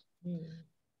herself. Mm.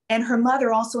 And her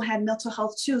mother also had mental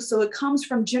health too. So it comes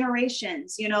from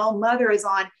generations, you know, mother is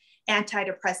on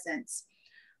antidepressants.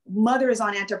 Mother is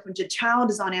on antidepressants, child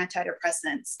is on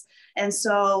antidepressants. And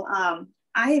so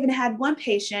I even had one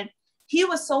patient, he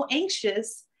was so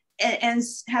anxious and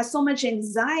has so much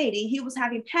anxiety, he was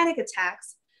having panic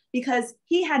attacks because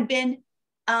he had been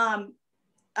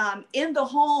in the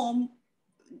home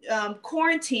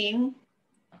quarantine,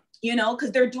 you know,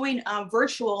 because they're doing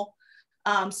virtual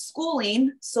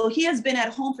schooling. So he has been at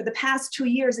home for the past 2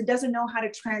 years and doesn't know how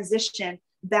to transition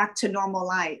back to normal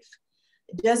life.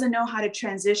 Doesn't know how to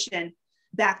transition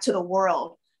back to the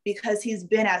world because he's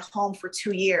been at home for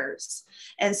 2 years.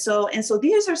 And so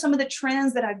these are some of the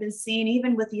trends that I've been seeing,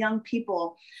 even with young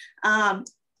people.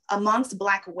 Amongst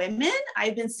Black women,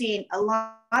 I've been seeing a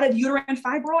lot of uterine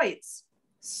fibroids,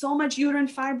 so much uterine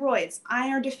fibroids,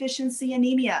 iron deficiency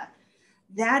anemia.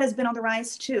 That has been on the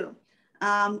rise too.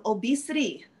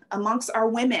 Obesity amongst our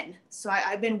women. So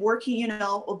I've been working, you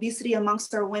know, obesity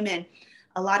amongst our women,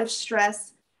 a lot of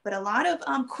stress, but a lot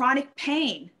of chronic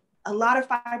pain, a lot of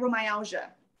fibromyalgia.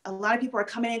 A lot of people are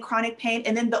coming in chronic pain,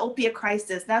 and then the opiate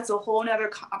crisis, that's a whole nother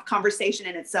conversation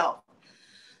in itself.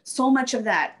 So much of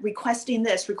that, requesting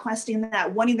this, requesting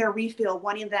that, wanting their refill,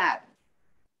 wanting that.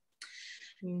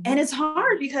 Mm-hmm. And it's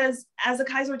hard because as a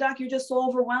Kaiser doc, you're just so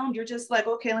overwhelmed. You're just like,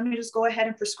 okay, let me just go ahead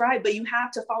and prescribe, but you have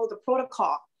to follow the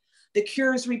protocol, the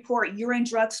cures report, urine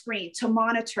drug screen to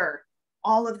monitor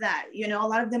all of that. You know, a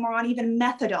lot of them are on even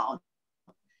methadone,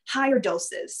 higher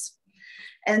doses.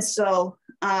 And so,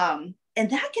 and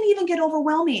that can even get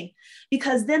overwhelming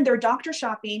because then they're doctor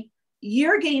shopping.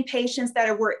 You're getting patients that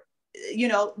are, you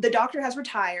know, the doctor has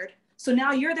retired. So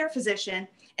now you're their physician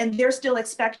and they're still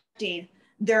expecting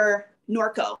their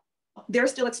Norco. They're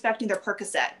still expecting their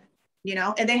Percocet, you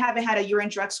know, and they haven't had a urine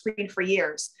drug screen for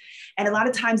years. And a lot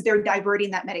of times they're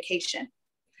diverting that medication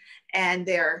and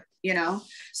they're, you know,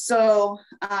 so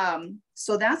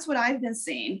that's what I've been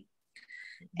seeing.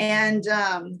 And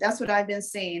that's what I've been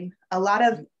seeing. A lot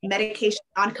of medication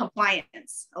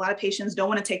non-compliance. A lot of patients don't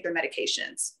want to take their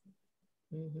medications.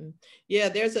 Mm-hmm. Yeah,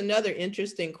 there's another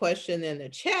interesting question in the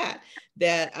chat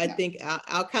that I think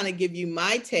I'll kind of give you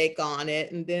my take on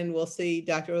it, and then we'll see,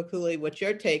 Dr. Okuli, what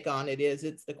your take on it is.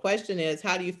 The question is,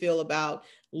 how do you feel about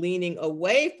leaning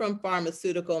away from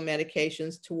pharmaceutical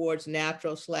medications towards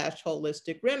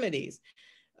natural/holistic remedies,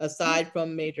 aside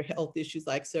from major health issues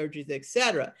like surgeries, et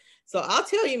cetera? So I'll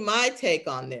tell you my take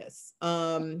on this.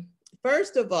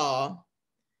 First of all,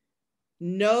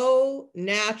 no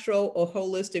natural or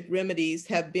holistic remedies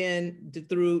have been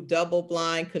through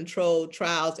double-blind controlled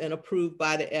trials and approved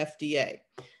by the FDA.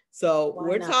 So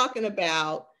we're talking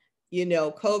about, you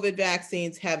know, COVID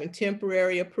vaccines having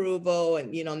temporary approval,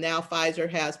 and, you know, now Pfizer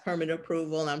has permanent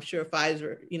approval, and I'm sure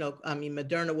Pfizer, you know, I mean,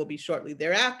 Moderna will be shortly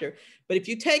thereafter. But if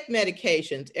you take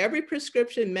medications, every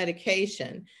prescription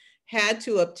medication had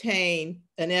to obtain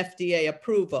an FDA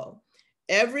approval.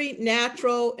 Every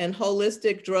natural and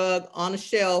holistic drug on a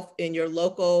shelf in your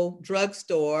local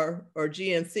drugstore or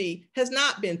GNC has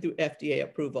not been through FDA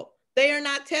approval. They are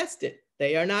not tested.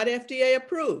 They are not FDA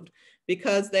approved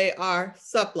because they are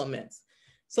supplements.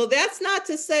 So that's not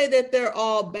to say that they're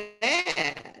all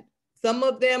bad. Some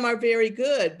of them are very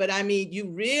good, but I mean, you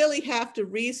really have to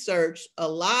research a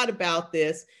lot about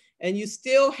this, and you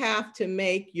still have to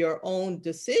make your own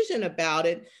decision about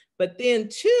it. But then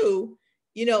too,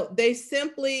 you know, they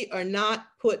simply are not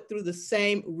put through the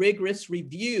same rigorous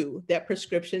review that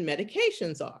prescription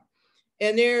medications are.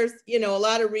 And there's, you know, a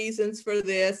lot of reasons for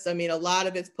this. I mean, a lot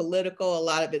of it's political, a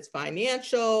lot of it's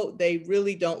financial. They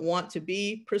really don't want to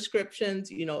be prescriptions,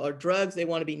 you know, or drugs. They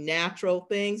want to be natural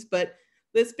things. But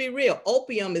let's be real,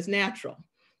 opium is natural.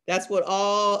 That's what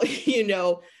all,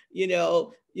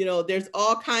 there's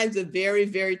all kinds of very,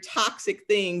 very toxic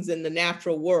things in the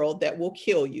natural world that will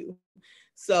kill you.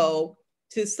 So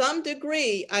to some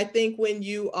degree, I think when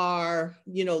you are,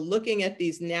 you know, looking at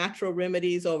these natural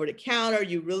remedies over the counter,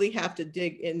 you really have to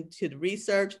dig into the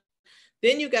research.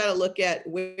 Then you got to look at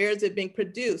where is it being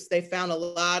produced. They found a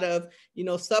lot of,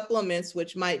 supplements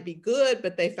which might be good,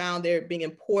 but they found they're being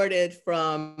imported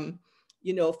from,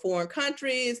 foreign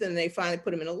countries, and they finally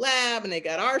put them in a lab and they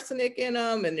got arsenic in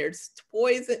them and there's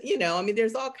poison,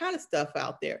 there's all kind of stuff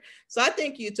out there. So I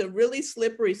think it's a really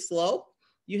slippery slope.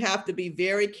 You have to be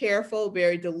very careful,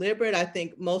 very deliberate. I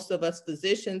think most of us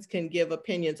physicians can give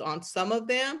opinions on some of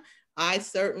them. I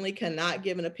certainly cannot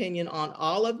give an opinion on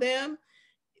all of them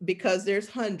because there's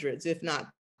hundreds, if not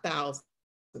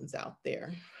thousands out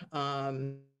there.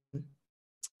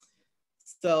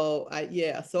 So I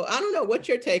don't know, what's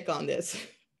your take on this?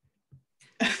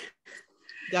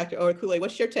 Dr. Orkule,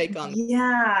 what's your take on this?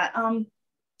 Yeah,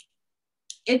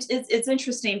 it's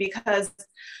interesting because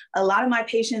a lot of my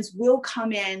patients will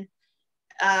come in,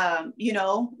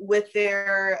 with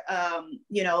their,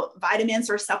 vitamins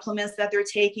or supplements that they're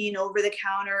taking, over the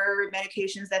counter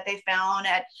medications that they found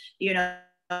at,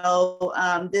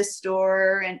 this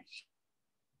store, and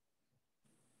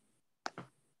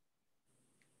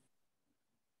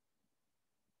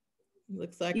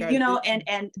looks like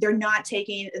and they're not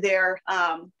taking their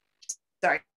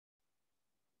sorry.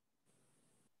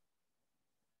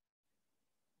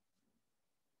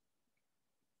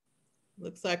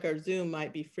 Looks like our Zoom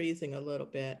might be freezing a little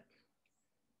bit.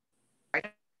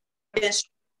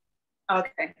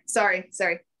 Okay, sorry.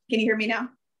 Can you hear me now?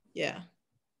 Yeah.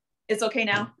 It's okay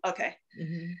now? Okay.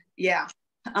 Mm-hmm. Yeah.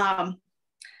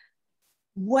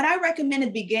 What I recommend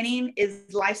in the beginning is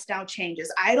lifestyle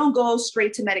changes. I don't go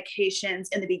straight to medications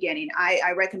in the beginning.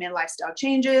 I recommend lifestyle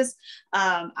changes.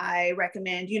 I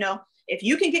recommend, if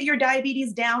you can get your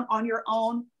diabetes down on your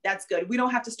own, that's good. We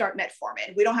don't have to start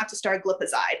metformin. We don't have to start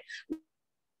glipizide.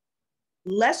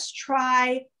 Let's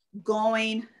try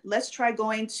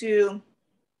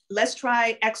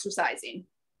exercising.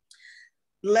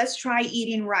 Let's try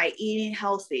eating right, eating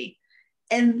healthy.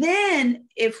 And then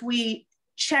if we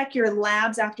check your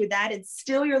labs after that and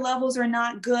still your levels are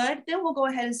not good, then we'll go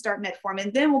ahead and start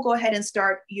metformin. Then we'll go ahead and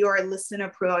start your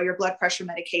lisinopril, your blood pressure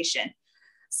medication.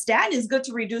 Statin is good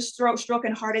to reduce stroke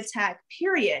and heart attack,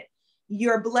 period.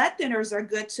 Your blood thinners are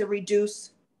good to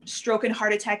reduce stroke and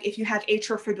heart attack if you have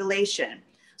atrial fibrillation.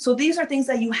 So these are things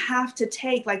that you have to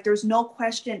take. Like, there's no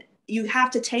question, you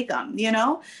have to take them,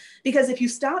 because if you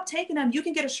stop taking them, you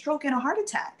can get a stroke and a heart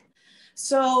attack.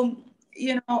 So,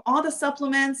 all the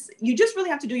supplements, you just really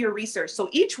have to do your research. So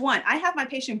each one, I have my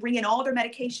patient bring in all their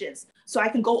medications so I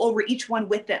can go over each one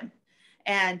with them.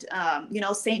 And,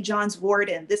 St. John's wort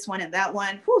and this one and that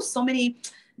one, so many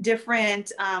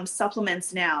different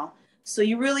supplements now. So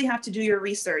you really have to do your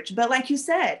research. But like you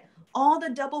said, all the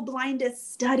double-blinded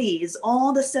studies,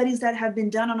 all the studies that have been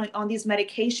done on these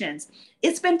medications,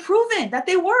 it's been proven that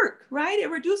they work, right? It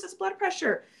reduces blood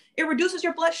pressure. It reduces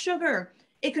your blood sugar.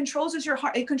 It controls your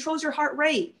heart. It controls your heart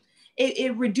rate.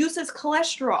 It reduces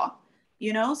cholesterol.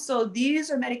 So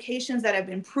these are medications that have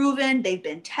been proven. They've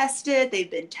been tested.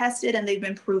 And they've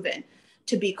been proven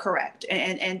to be correct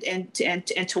and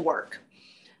to work.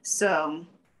 So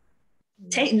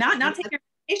not taking your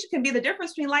medication can be the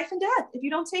difference between life and death. If you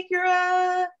don't take your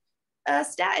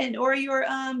statin or your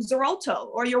Xarelto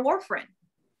or your warfarin.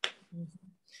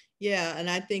 Yeah, and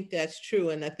I think that's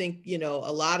true. And I think, a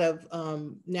lot of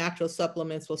natural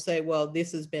supplements will say, well,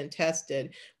 this has been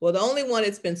tested. Well, the only one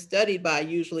it's been studied by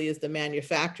usually is the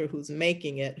manufacturer who's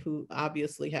making it, who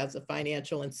obviously has a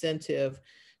financial incentive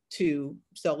to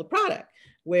sell the product.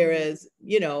 Whereas,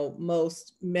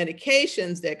 most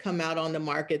medications that come out on the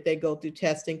market, they go through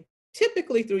testing,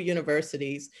 typically through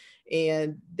universities,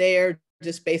 and they're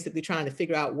just basically trying to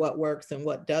figure out what works and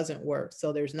what doesn't work.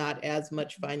 So there's not as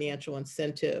much financial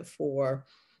incentive for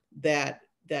that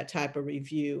type of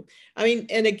review.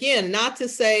 And again, not to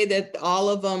say that all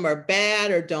of them are bad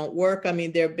or don't work.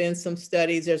 There have been some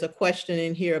studies. There's a question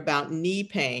in here about knee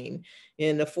pain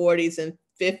in the 40s and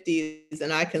 50s,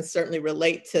 and I can certainly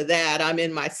relate to that. I'm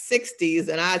in my 60s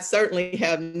and I certainly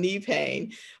have knee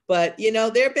pain. But,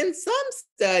 there have been some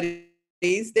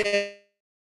studies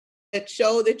that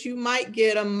show that you might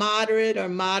get a moderate or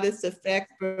modest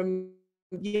effect from,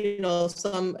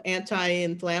 some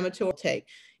anti-inflammatory take,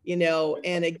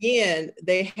 and again,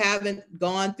 they haven't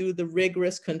gone through the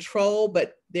rigorous control,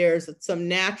 but there's some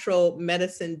natural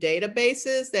medicine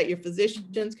databases that your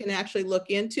physicians can actually look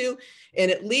into.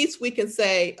 And at least we can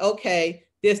say, okay,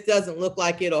 this doesn't look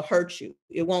like it'll hurt you.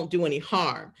 It won't do any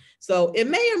harm. So it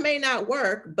may or may not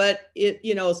work, but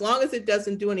as long as it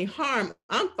doesn't do any harm,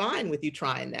 I'm fine with you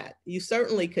trying that. You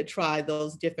certainly could try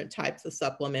those different types of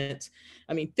supplements.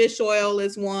 I mean, fish oil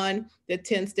is one that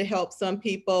tends to help some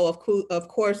people. Of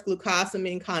course,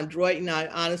 glucosamine, chondroitin. I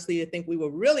honestly think we were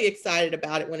really excited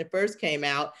about it when it first came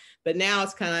out, but now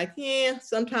it's kind of like, yeah,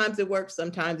 sometimes it works,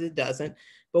 sometimes it doesn't.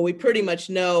 But we pretty much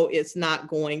know it's not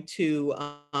going to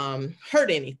hurt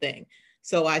anything.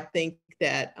 So I think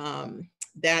that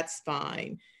that's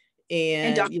fine.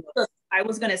 And Dr. I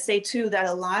was going to say too that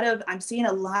I'm seeing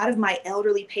a lot of my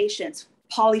elderly patients,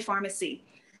 polypharmacy,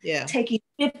 taking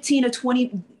 15 to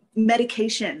 20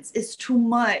 medications. It's too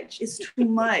much. It's too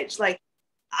much. Like,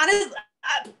 honestly,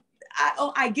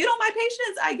 I get on my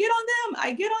patients. I get on them.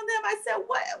 I said,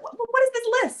 what is this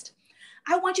list?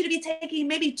 I want you to be taking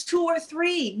maybe 2 or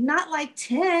 3, not like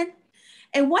 10.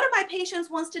 And one of my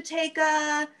patients wants to take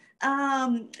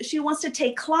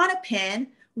Klonopin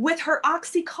with her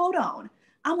oxycodone.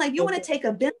 I'm like, you want to take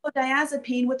a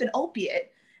benzodiazepine with an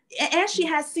opiate, and she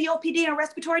has COPD and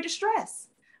respiratory distress.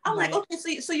 I'm like,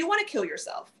 okay, so you want to kill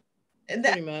yourself. And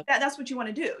that's what you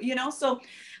want to do, So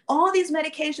all these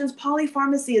medications,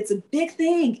 polypharmacy, it's a big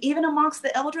thing. Even amongst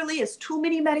the elderly, it's too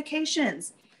many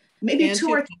medications. Maybe and 2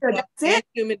 or 3. That's it.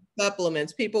 Too many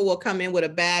supplements. People will come in with a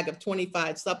bag of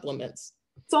 25 supplements.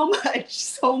 So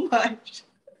much.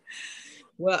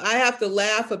 Well, I have to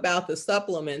laugh about the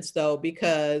supplements though,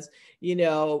 because,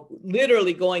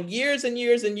 literally going years and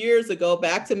years and years ago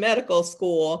back to medical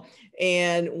school,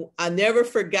 and I never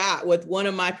forgot what one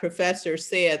of my professors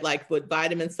said, like with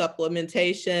vitamin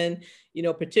supplementation,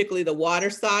 particularly the water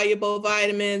soluble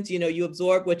vitamins, you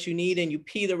absorb what you need and you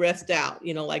pee the rest out,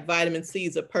 like vitamin C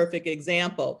is a perfect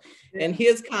example. Yeah. And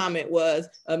his comment was,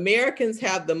 Americans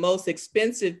have the most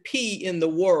expensive pee in the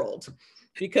world,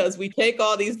 because we take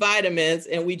all these vitamins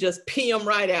and we just pee them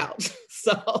right out.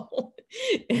 So,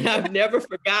 and I've never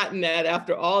forgotten that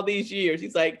after all these years.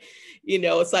 He's like,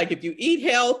 it's like if you eat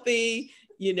healthy,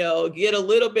 get a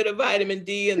little bit of vitamin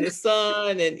D in the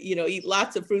sun and, eat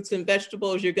lots of fruits and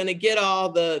vegetables, you're going to get all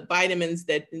the vitamins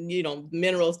that,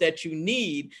 minerals that you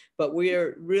need. But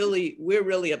we're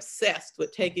really obsessed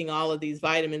with taking all of these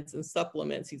vitamins and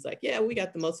supplements. He's like, yeah, we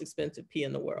got the most expensive pee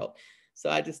in the world. So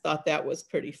I just thought that was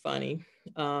pretty funny.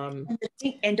 And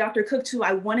Dr. Cook too,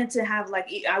 I wanted to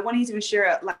even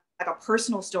share a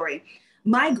personal story.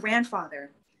 My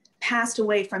grandfather passed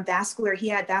away from he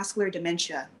had vascular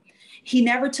dementia. He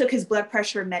never took his blood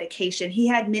pressure medication. He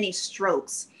had many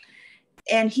strokes,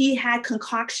 and he had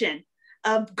concoction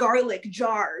of garlic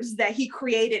jars that he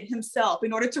created himself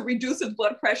in order to reduce his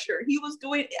blood pressure.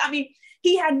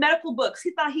 He had medical books. He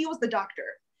thought he was the doctor.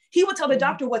 He would tell the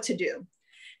doctor what to do.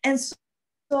 And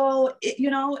so,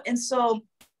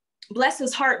 bless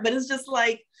his heart, but it's just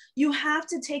like, you have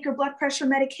to take your blood pressure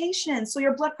medication so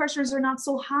your blood pressures are not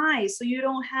so high, so you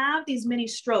don't have these many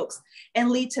strokes and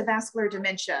lead to vascular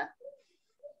dementia.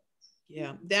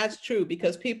 Yeah, that's true,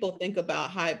 because people think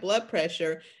about high blood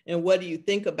pressure and what do you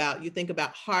think about? You think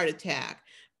about heart attack,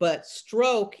 but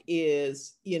stroke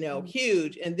is,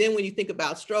 huge. And then when you think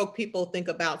about stroke, people think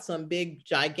about some big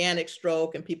gigantic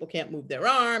stroke and people can't move their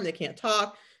arm, they can't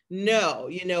talk. No,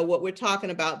 what we're talking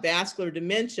about, vascular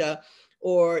dementia,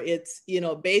 or it's,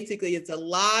 basically it's a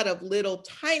lot of little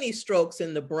tiny strokes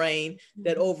in the brain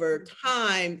that over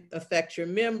time affect your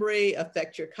memory,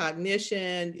 affect your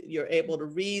cognition, you're able to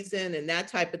reason and that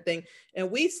type of thing.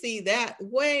 And we see that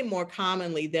way more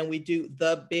commonly than we do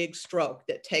the big stroke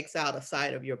that takes out a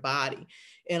side of your body.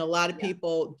 And a lot of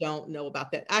people don't know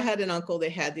about that. I had an uncle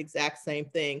that had the exact same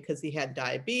thing because he had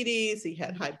diabetes, he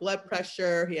had high blood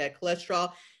pressure, he had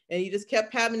cholesterol. And he just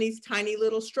kept having these tiny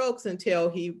little strokes until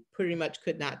he pretty much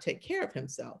could not take care of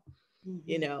himself,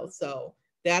 so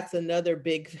that's another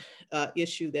big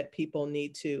issue that people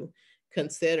need to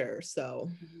consider. So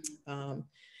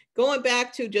going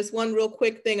back to just one real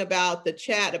quick thing about the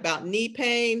chat about knee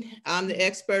pain. I'm the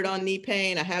expert on knee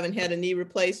pain. I haven't had a knee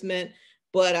replacement,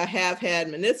 but I have had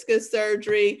meniscus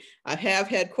surgery. I have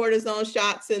had cortisone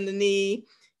shots in the knee.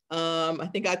 I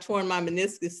think I torn my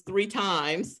meniscus 3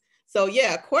 times. So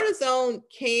yeah, cortisone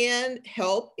can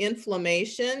help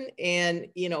inflammation and,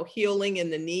 healing in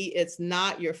the knee. It's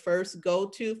not your first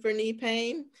go-to for knee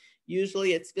pain.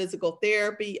 Usually it's physical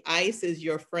therapy. Ice is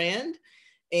your friend.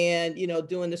 And,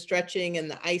 doing the stretching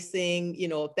and the icing,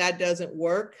 if that doesn't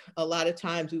work, a lot of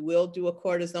times we will do a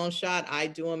cortisone shot. I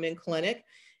do them in clinic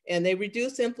and they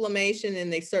reduce inflammation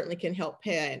and they certainly can help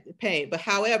pain. But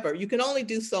however, you can only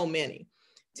do so many.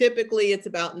 Typically it's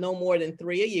about no more than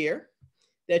 3 a year.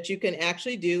 that you can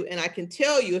actually do. And I can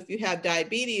tell you, if you have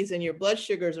diabetes and your blood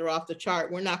sugars are off the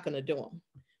chart, we're not going to do them,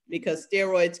 because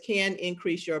steroids can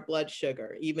increase your blood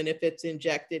sugar, even if it's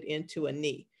injected into a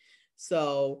knee.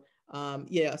 So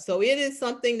yeah, so it is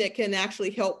something that can actually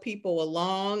help people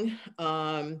along.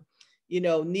 You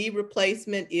know, knee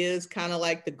replacement is kind of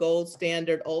like the gold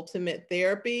standard ultimate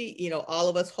therapy. You know, all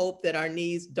of us hope that our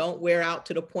knees don't wear out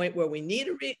to the point where we need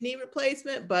a knee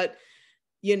replacement, but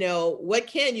you know, what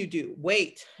can you do?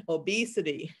 Weight,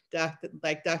 obesity,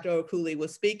 like Dr. Okuli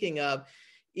was speaking of.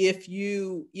 If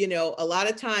you know, a lot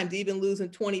of times even losing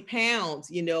 20 pounds,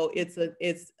 you know,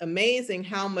 it's amazing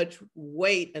how much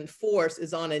weight and force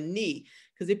is on a knee.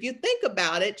 Because if you think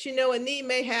about it, you know, a knee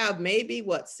may have maybe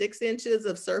what, 6 inches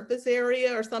of surface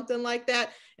area or something like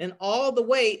that. And all the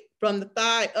weight from the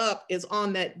thigh up is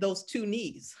on those 2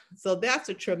 knees. So that's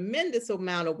a tremendous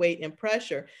amount of weight and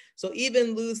pressure. So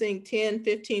even losing 10,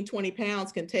 15, 20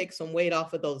 pounds can take some weight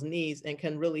off of those knees and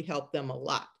can really help them a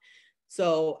lot.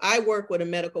 So I work with a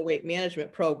medical weight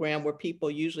management program where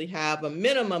people usually have a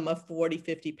minimum of 40,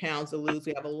 50 pounds to lose.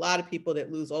 We have a lot of people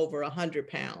that lose over 100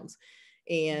 pounds.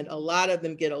 And a lot of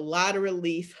them get a lot of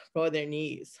relief for their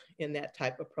knees in that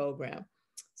type of program.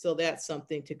 So that's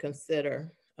something to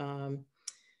consider. I'm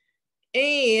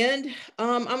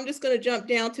just going to jump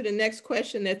down to the next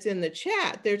question that's in the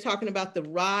chat. They're talking about the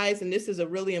rise, and this is a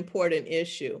really important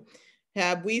issue.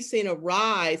 Have we seen a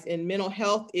rise in mental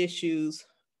health issues?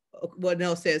 What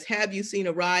Nell says, have you seen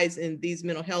a rise in these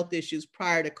mental health issues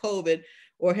prior to COVID,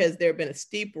 or has there been a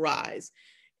steep rise?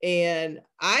 And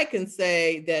I can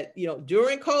say that, you know,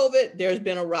 during COVID, there's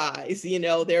been a rise. You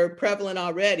know, they're prevalent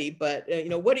already, but, you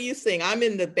know, what are you seeing? I'm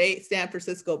in the San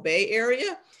Francisco Bay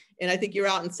Area, and I think you're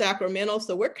out in Sacramento,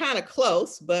 so we're kind of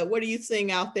close, but what are you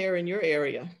seeing out there in your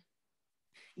area?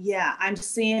 Yeah, I'm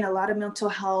seeing a lot of mental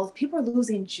health. People are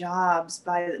losing jobs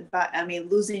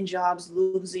losing jobs,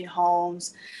 losing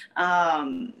homes.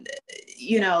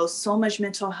 You know, so much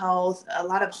mental health, a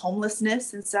lot of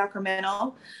homelessness in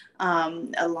Sacramento,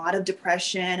 a lot of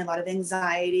depression, a lot of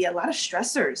anxiety, a lot of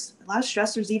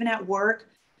stressors, even at work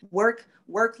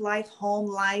life, home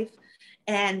life.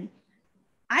 And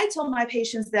I told my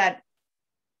patients that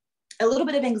a little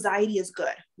bit of anxiety is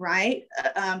good, right?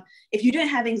 If you didn't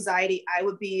have anxiety, I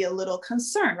would be a little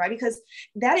concerned, right? Because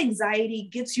that anxiety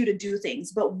gets you to do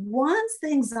things. But once the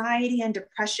anxiety and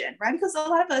depression, right? Because a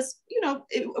lot of us, you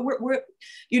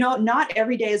know, not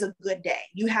every day is a good day.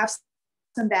 You have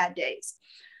some bad days.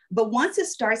 But once it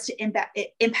starts to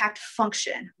impact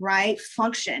function, right?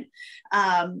 Function,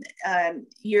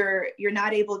 you're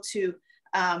not able to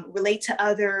relate to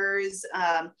others.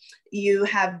 You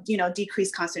have, you know,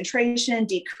 decreased concentration,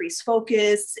 decreased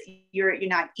focus. You're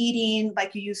not eating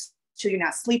like you used to. You're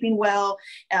not sleeping well.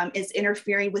 It's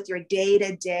interfering with your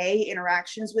day-to-day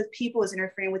interactions with people. It's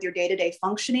interfering with your day-to-day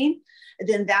functioning.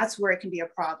 Then that's where it can be a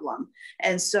problem.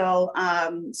 And so,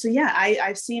 yeah,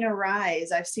 I've seen a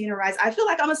rise. I feel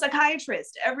like I'm a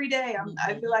psychiatrist every day.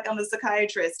 I feel like I'm a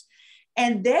psychiatrist.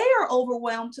 And they are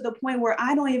overwhelmed to the point where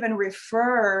I don't even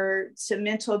refer to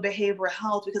mental behavioral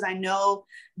health, because I know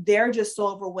they're just so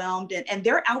overwhelmed, and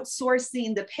they're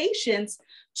outsourcing the patients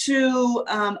to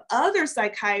other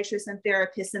psychiatrists and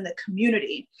therapists in the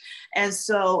community. And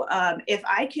so if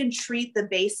I can treat the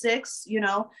basics, you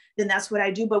know, then that's what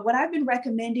I do. But what I've been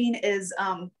recommending is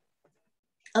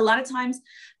a lot of times,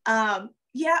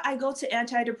 yeah, I go to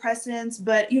antidepressants,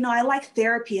 but, you know, I like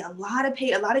therapy. A lot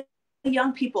of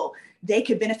young people, they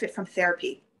could benefit from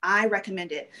therapy. I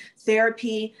recommend it.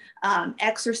 Therapy,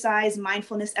 exercise,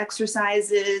 mindfulness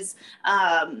exercises,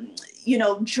 you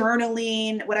know,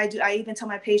 journaling. What I do, I even tell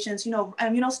my patients,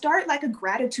 start like a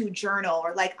gratitude journal,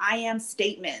 or like I am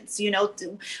statements, you know,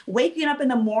 waking up in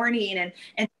the morning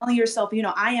and telling yourself, you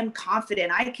know, I am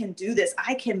confident, I can do this,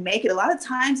 I can make it. A lot of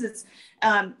times it's,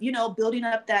 building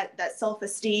up that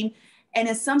self-esteem. And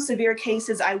in some severe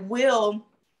cases, I will,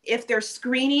 if they're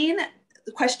screening,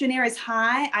 the questionnaire is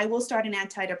high, I will start an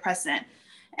antidepressant.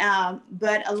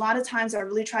 But a lot of times I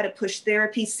really try to push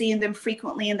therapy, seeing them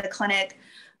frequently in the clinic.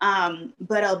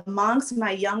 But amongst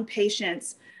my young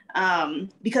patients,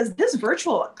 because this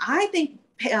virtual, I think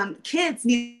kids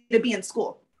need to be in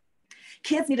school.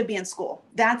 Kids need to be in school.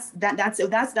 That's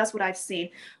what I've seen.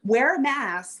 Wear a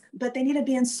mask, but they need to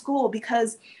be in school,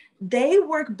 because they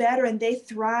work better and they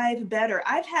thrive better.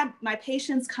 I've had my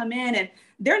patients come in and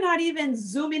they're not even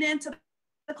zooming into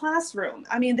the classroom.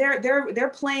 I mean,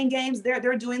 they're playing games, they're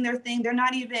doing their thing. They're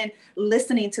not even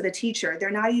listening to the teacher. They're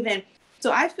not even,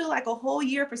 so I feel like a whole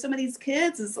year for some of these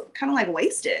kids is kind of like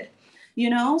wasted, you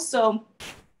know? So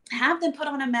have them put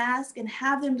on a mask and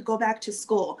have them go back to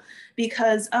school,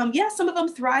 because yeah, some of them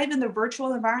thrive in the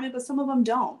virtual environment, but some of them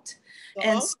don't. So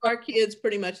And all so, of our kids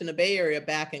pretty much in the Bay Area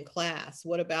back in class.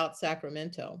 What about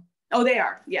Sacramento? oh, they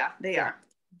are. Yeah, they Yeah, are.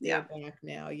 they're Yeah. back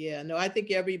now. Yeah, no, I think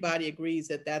everybody agrees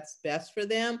that that's best for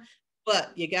them,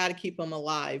 but you got to keep them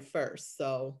alive first.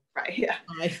 So Right. Yeah.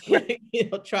 I Right.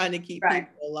 think, trying to keep Right.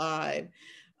 people alive.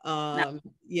 No,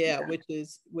 Yeah, yeah.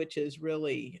 which is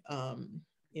really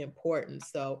important.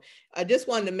 So I just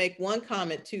wanted to make one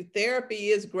comment too. Therapy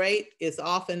is great. It's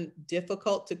often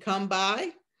difficult to come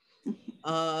by.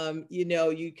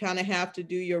 You kind of have to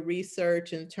do your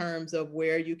research in terms of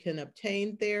where you can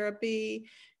obtain therapy.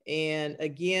 And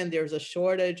again, there's a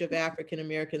shortage of African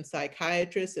American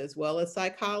psychiatrists as well as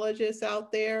psychologists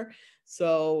out there.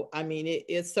 So, I mean,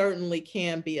 it certainly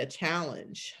can be a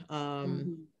challenge.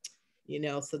 Mhm.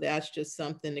 So that's just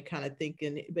something to kind of think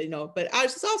in, but I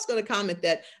was also going to comment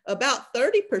that about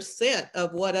 30%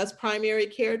 of what us primary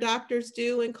care doctors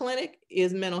do in clinic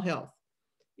is mental health.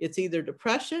 It's either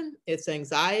depression, it's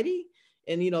anxiety,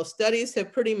 and studies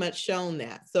have pretty much shown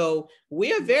that. So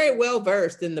we are very well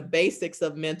versed in the basics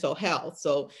of mental health.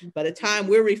 So by the time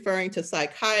we're referring to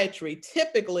psychiatry,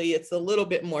 typically it's a little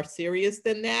bit more serious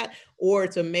than that, or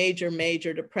it's a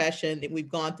major depression. We've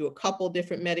gone through a couple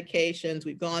different medications.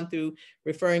 We've gone through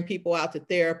referring people out to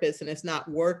therapists and it's not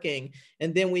working.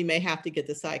 And then we may have to get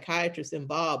the psychiatrist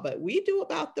involved, but we do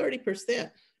about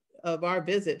 30% of our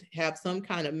visit have some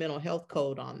kind of mental health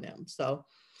code on them. So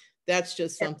that's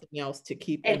just something else to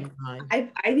keep in mind.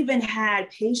 I've even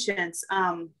had patients.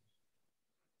 I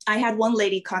had one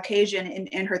lady, Caucasian,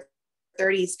 in her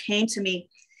 30s, came to me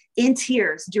in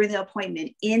tears during the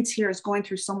appointment, in tears, going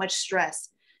through so much stress.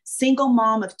 Single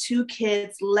mom of 2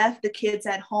 kids, left the kids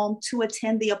at home to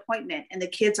attend the appointment, and the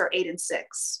kids are 8 and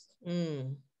 6.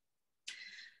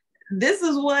 This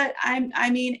is what I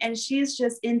mean, and she's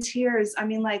just in tears. I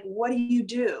mean, like, what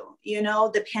do?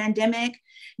 The pandemic,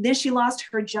 then she lost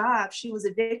her job. She was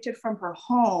evicted from her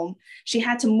home. She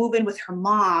had to move in with her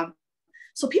mom.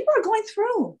 So people are going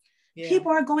through. Yeah.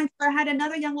 People are going through. I had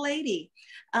another young lady,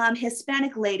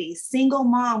 Hispanic lady, single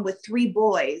mom with 3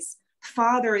 boys.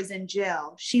 Father is in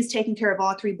jail. She's taking care of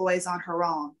all 3 boys on her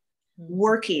own,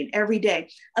 working every day.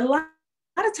 A lot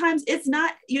of times it's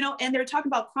not, and they're talking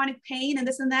about chronic pain and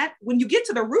this and that. When you get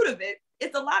to the root of it,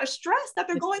 it's a lot of stress that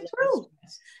they're going through.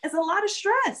 It's a lot of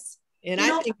stress. And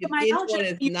I think if anyone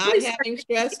is not having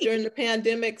stress during the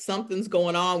pandemic, something's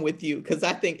going on with you, because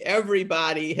I think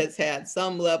everybody has had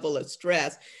some level of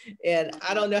stress. And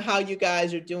I don't know how you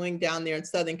guys are doing down there in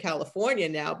Southern California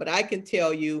now, but I can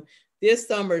tell you this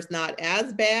summer is not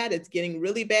as bad. It's getting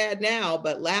really bad now,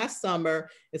 but last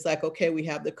summer, it's like, okay, we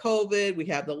have the COVID, we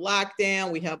have the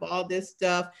lockdown, we have all this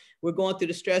stuff. We're going through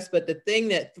the stress. But the thing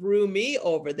that threw me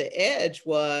over the edge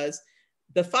was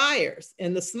the fires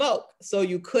and the smoke. So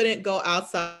you couldn't go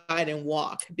outside and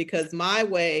walk, because my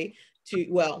way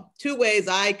to, 2 ways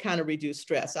I kind of reduce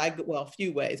stress. A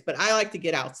few ways, but I like to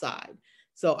get outside.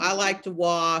 So I like to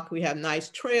walk. We have nice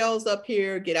trails up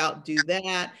here, get out, do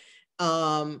that.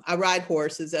 I ride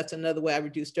horses. That's another way I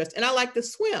reduce stress. And I like to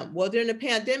swim. Well, during the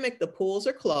pandemic, the pools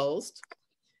are closed.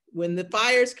 When the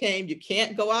fires came, you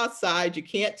can't go outside. You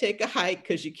can't take a hike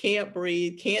because you can't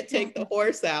breathe, can't take the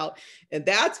horse out. And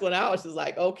that's when I was just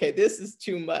like, okay, this is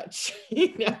too much,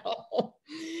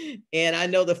 And I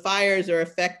know the fires are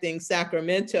affecting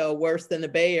Sacramento worse than the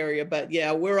Bay Area, but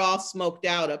yeah, we're all smoked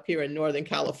out up here in Northern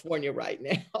California right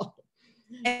now.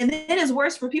 And then it's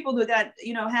worse for people who got,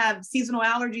 have seasonal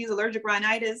allergies, allergic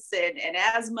rhinitis, and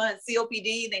asthma and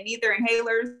COPD. They need their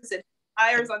inhalers and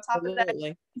fires on top of that. It's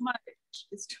too much.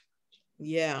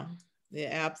 Yeah,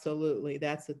 absolutely.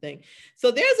 That's the thing.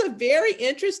 So there's a very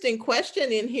interesting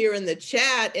question in here in the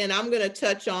chat, and I'm going to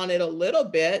touch on it a little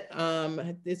bit.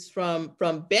 It's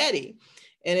from Betty.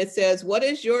 And it says, what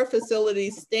is your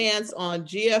facility's stance on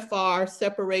GFR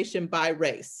separation by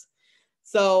race?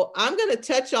 So I'm going to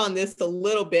touch on this a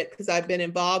little bit because I've been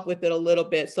involved with it a little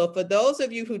bit. So for those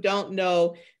of you who don't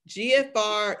know,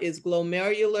 GFR is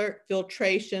glomerular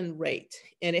filtration rate,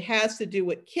 and it has to do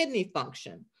with kidney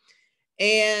function.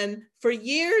 And for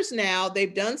years now,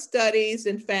 they've done studies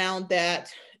and found that,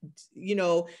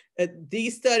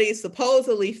 these studies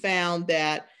supposedly found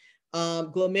that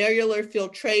glomerular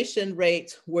filtration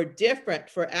rates were different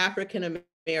for African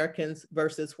Americans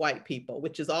versus white people,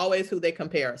 which is always who they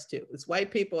compare us to. It's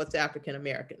white people, it's African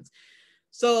Americans.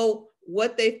 So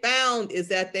what they found is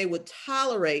that they would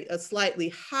tolerate a slightly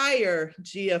higher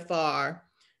GFR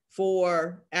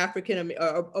for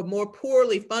a more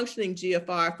poorly functioning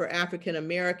GFR for African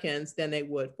Americans than they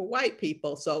would for white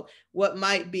people. So what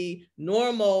might be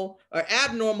normal or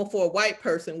abnormal for a white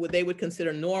person, they would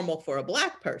consider normal for a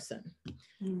Black person.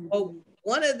 Mm-hmm. Well,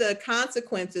 one of the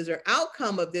consequences or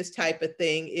outcome of this type of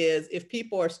thing is if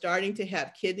people are starting to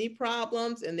have kidney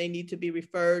problems and they need to be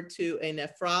referred to a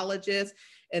nephrologist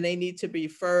and they need to be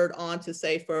referred on to,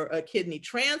 say, for a kidney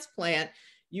transplant,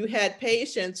 you had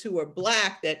patients who were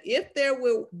Black that if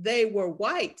they were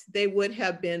white, they would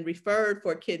have been referred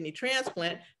for a kidney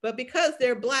transplant, but because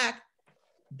they're Black,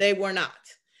 they were not.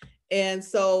 And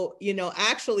so, you know,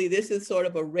 actually, this is sort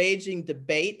of a raging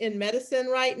debate in medicine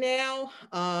right now.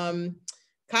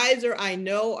 Kaiser, I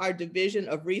know our division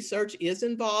of research is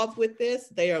involved with this.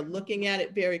 They are looking at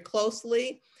it very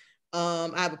closely. I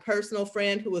have a personal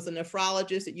friend who was a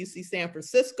nephrologist at UC San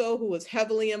Francisco who was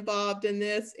heavily involved in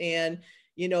this. And,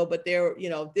 you know, but there, you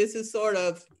know, this is sort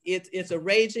of, it's a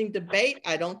raging debate.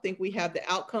 I don't think we have the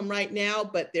outcome right now,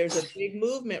 but there's a big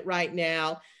movement right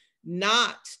now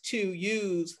not to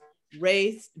use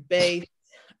race-based,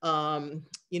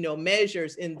 you know,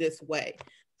 measures in this way.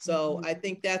 So I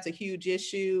think that's a huge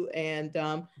issue, and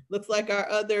looks like our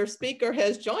other speaker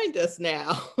has joined us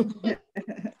now.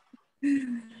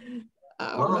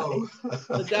 All right.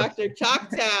 So Dr.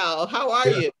 Choctaw, how are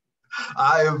you?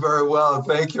 I am very well,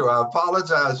 thank you. I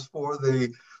apologize for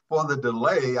the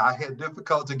delay. I had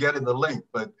difficulty getting the link,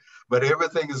 but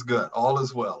everything is good. All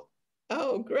is well.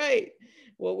 Oh, great.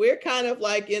 Well, we're kind of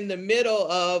like in the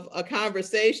middle of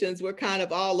conversations. We're kind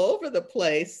of all over the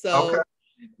place. So okay.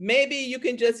 Maybe you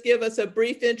can just give us a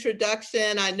brief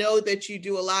introduction. I know that you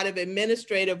do a lot of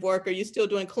administrative work. Are you still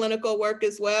doing clinical work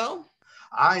as well?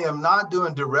 I am not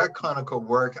doing direct clinical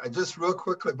work. Just real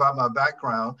quickly about my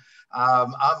background.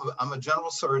 I'm a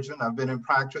general surgeon. I've been in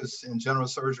practice in general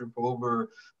surgery for over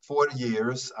 40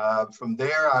 years. From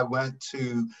there, I went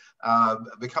to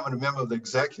becoming a member of the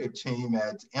executive team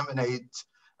at Emanate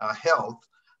Health,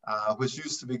 which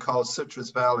used to be called Citrus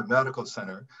Valley Medical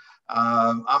Center.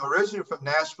 I'm originally from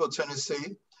Nashville,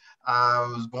 Tennessee. I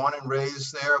was born and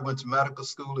raised there. I went to medical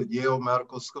school at Yale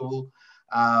Medical School.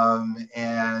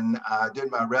 And I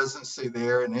did my residency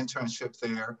there, an internship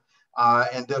there,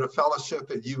 and did a fellowship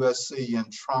at USC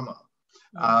in trauma.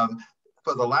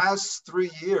 For the last 3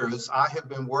 years, I have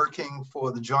been working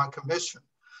for the Joint Commission.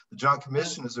 The Joint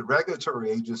Commission is a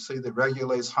regulatory agency that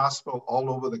regulates hospitals all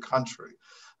over the country.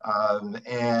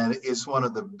 And it's one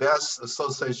of the best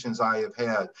associations I have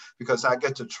had because I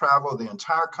get to travel the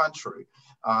entire country.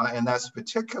 And that's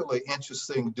particularly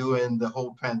interesting during the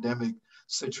whole pandemic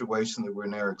situation that we're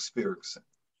now experiencing.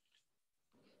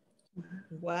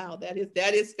 Wow, that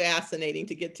is fascinating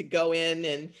to get to go in.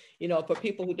 And, you know, for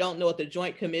people who don't know what the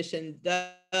Joint Commission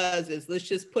does is, let's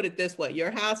just put it this way,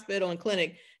 your hospital and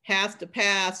clinic has to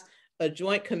pass a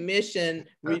Joint Commission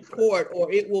report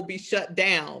or it will be shut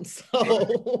down.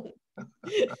 So,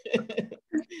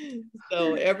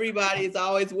 so everybody is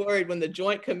always worried when the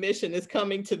Joint Commission is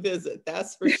coming to visit.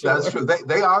 That's for sure. That's true.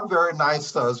 They are very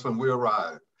nice to us when we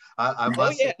arrive. I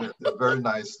must admit, they're very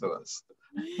nice to us.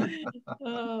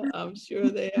 I'm sure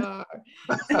they are.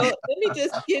 So let me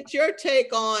just get your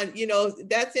take on, you know,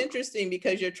 that's interesting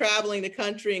because you're traveling the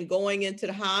country and going into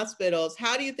the hospitals.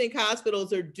 How do you think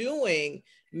hospitals are doing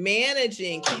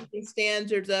managing, keeping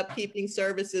standards up, keeping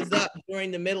services up during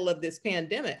the middle of this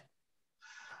pandemic?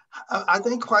 I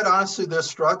think quite honestly, they're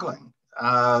struggling.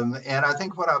 And I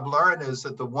think what I've learned is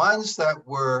that the ones that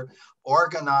were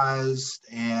organized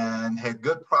and had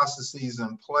good processes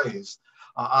in place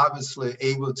are obviously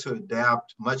able to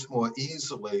adapt much more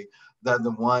easily than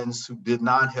the ones who did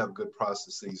not have good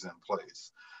processes in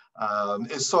place.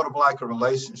 It's sort of like a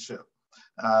relationship.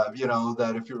 You know,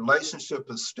 that if your relationship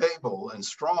is stable and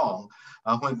strong,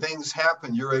 when things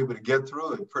happen, you're able to get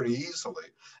through it pretty easily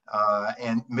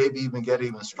and maybe even get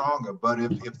even stronger. But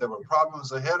if there were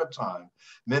problems ahead of time,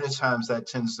 many times that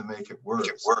tends to make it worse.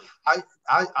 I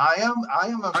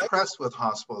am impressed with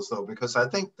hospitals, though, because I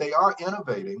think they are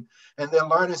innovating and they're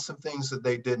learning some things that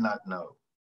they did not know.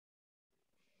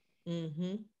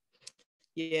 Mm-hmm.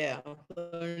 Yeah,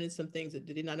 learning some things that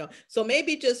they did not know. So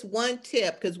maybe just one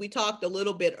tip, because we talked a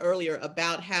little bit earlier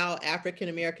about how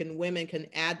African-American women can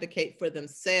advocate for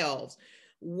themselves.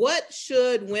 What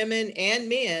should women and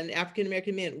men,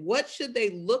 African-American men, what should they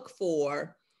look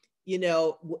for, you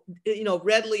know,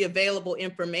 readily available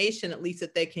information, at least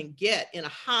that they can get in a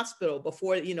hospital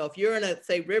before, you know, if you're in a,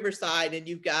 say, Riverside and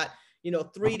you've got, you know,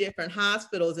 3 different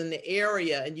hospitals in the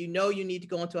area and you know you need to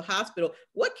go into a hospital,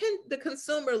 what can the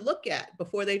consumer look at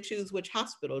before they choose which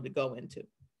hospital to go into?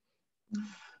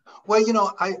 Well, you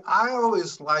know, I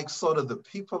always like sort of the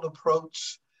people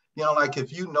approach. You know, like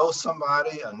if you know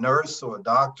somebody, a nurse or a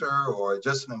doctor or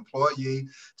just an employee,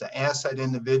 to ask that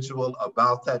individual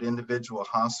about that individual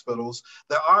hospitals.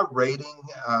 There are rating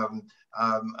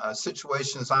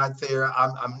situations out there.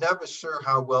 I'm never sure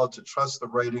how well to trust the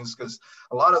ratings, because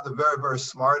a lot of the very, very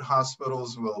smart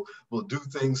hospitals will do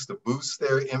things to boost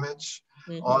their image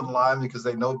online because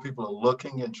they know people are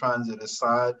looking and trying to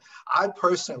decide. I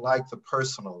personally like the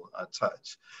personal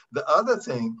touch. The other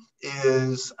thing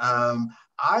is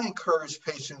I encourage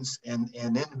patients and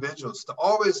individuals to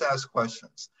always ask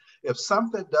questions. If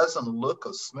something doesn't look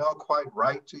or smell quite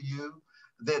right to you,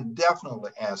 then definitely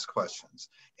ask questions.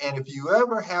 And if you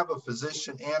ever have a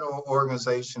physician and or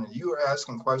organization and you are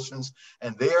asking questions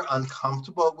and they're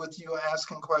uncomfortable with you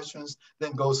asking questions,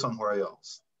 then go somewhere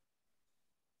else.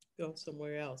 Go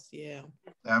somewhere else, yeah.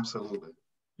 Absolutely.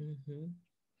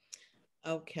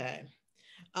 Okay.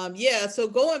 Yeah, so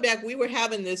going back, we were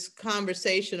having this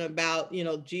conversation about,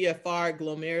 GFR,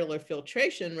 glomerular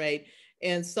filtration rate,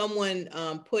 and someone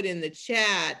put in the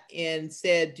chat and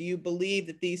said, do you believe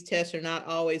that these tests are not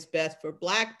always best for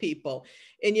Black people?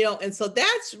 And, and so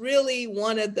that's really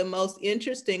one of the most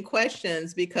interesting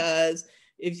questions, because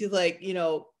if you like,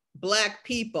 Black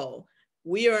people,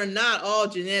 we are not all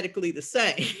genetically the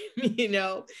same,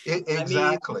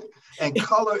 Exactly. And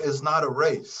color is not a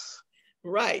race.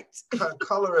 Right.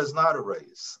 Color is not a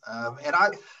race.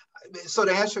 So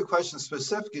to answer your question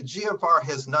specifically, GFR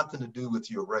has nothing to do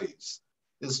with your race.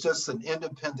 It's just an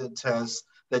independent test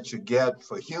that you get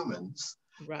for humans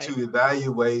to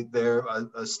evaluate their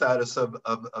status of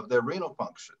their renal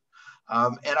function.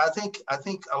 And I think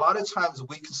a lot of times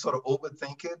we can sort of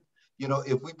overthink it.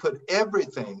 If we put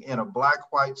everything in a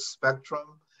black-white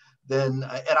spectrum, then,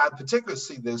 and I particularly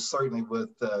see this certainly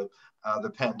with the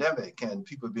pandemic and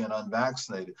people being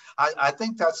unvaccinated. I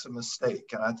think that's a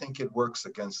mistake, and I think it works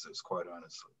against us, quite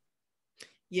honestly.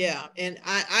 Yeah, and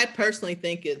I personally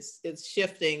think it's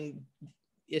shifting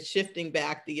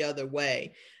back the other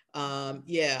way.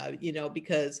 Yeah,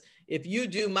 because if you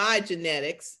do my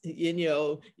genetics,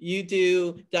 you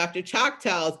do Dr.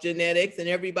 Choctaw's genetics, and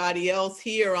everybody else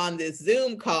here on this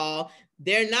Zoom call,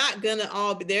 they're not gonna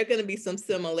all be, there are gonna be some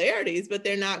similarities, but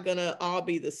they're not gonna all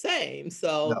be the same.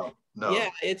 So no. Yeah,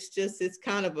 it's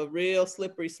kind of a real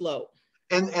slippery slope.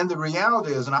 And the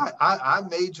reality is, and I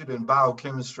majored in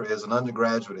biochemistry as an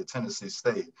undergraduate at Tennessee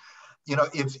State.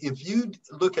 If you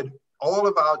look at all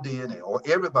of our DNA or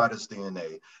everybody's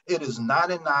DNA, it is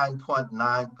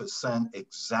 99.9%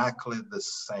 exactly the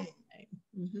same.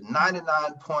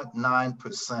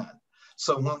 99.9%.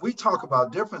 So when we talk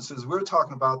about differences, we're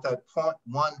talking about that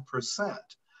 0.1%.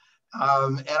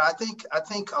 And I think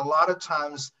a lot of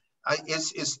times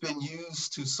it's been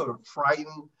used to sort of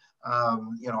frighten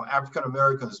African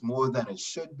Americans more than it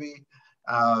should be.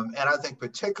 And I think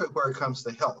particularly where it comes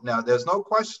to health. Now, there's no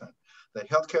question that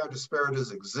healthcare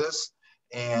disparities exist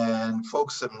and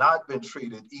folks have not been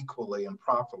treated equally and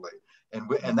properly. And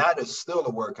that is still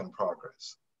a work in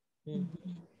progress.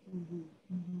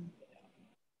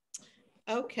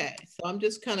 Okay, so I'm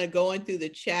just kind of going through the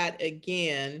chat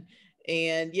again.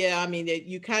 And yeah, I mean,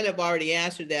 you kind of already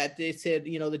answered that. They said,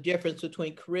 the difference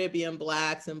between Caribbean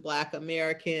Blacks and Black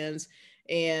Americans.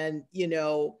 And,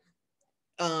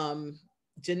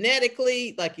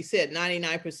 genetically, like you said,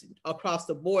 99% across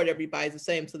the board, everybody's the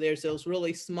same. So there's those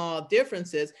really small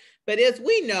differences. But as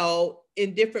we know,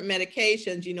 in different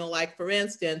medications, like for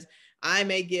instance, I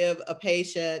may give a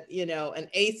patient, an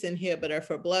ACE inhibitor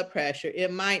for blood pressure.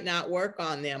 It might not work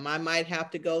on them. I might have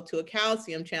to go to a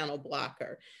calcium channel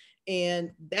blocker.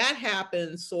 And that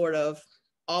happens sort of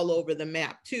all over the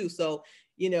map too. So,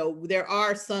 there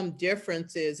are some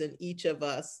differences in each of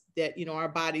us that, our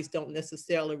bodies don't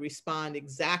necessarily respond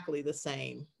exactly the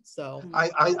same. So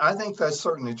I think that's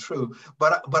certainly true.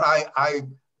 But I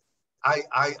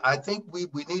think we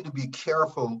need to be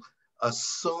careful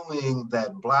assuming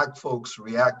that Black folks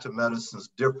react to medicines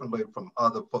differently from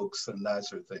other folks and that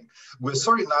sort of thing. We're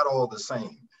certainly not all the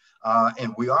same.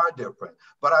 And we are different,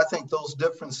 but I think those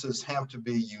differences have to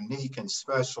be unique and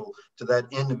special to that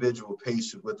individual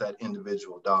patient with that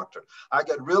individual doctor. I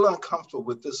get real uncomfortable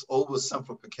with this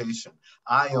oversimplification.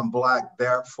 I am Black,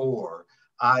 therefore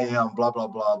I am blah, blah,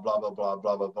 blah, blah, blah, blah,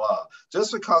 blah, blah, blah.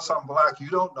 Just because I'm Black, you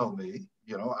don't know me.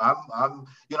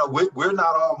 We're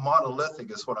not all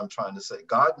monolithic is what I'm trying to say.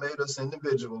 God made us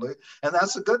individually, and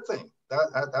that's a good thing.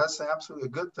 That's absolutely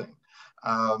a good thing.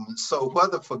 So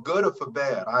whether for good or for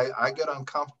bad, I get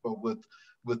uncomfortable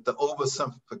with the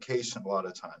oversimplification a lot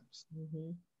of times,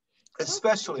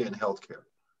 especially in healthcare.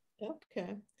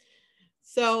 Okay.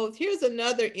 So here's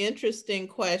another interesting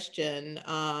question.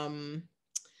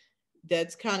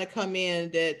 that's kind of come in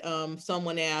that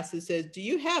someone asked. It says, do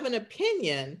you have an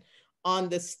opinion on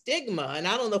the stigma? And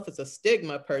I don't know if it's a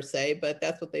stigma per se, but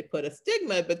that's what they put, a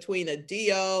stigma between a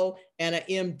DO and an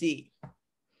MD.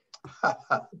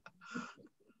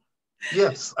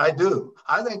 Yes, I do.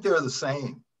 I think they're the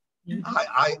same.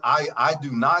 I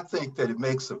do not think that it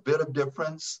makes a bit of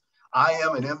difference. I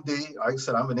am an MD. Like I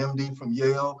said, I'm an MD from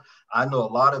Yale. I know a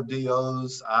lot of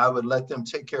DOs. I would let them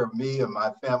take care of me and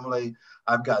my family.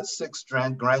 I've got 6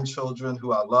 grandchildren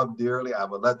who I love dearly. I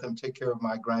would let them take care of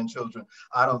my grandchildren.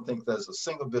 I don't think there's a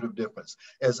single bit of difference.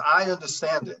 As I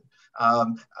understand it,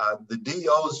 the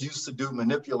DOs used to do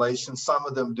manipulation. Some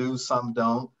of them do, some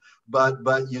don't. But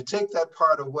you take that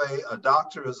part away, a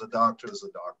doctor is a doctor is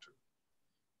a doctor.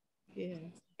 Yeah.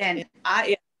 And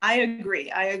I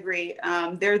agree.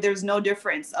 There's no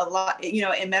difference. A lot,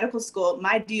 in medical school,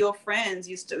 my DO friends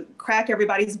used to crack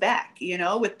everybody's back,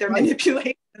 with their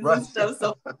manipulations and stuff.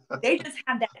 So they just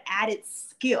have that added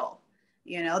skill.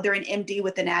 They're an MD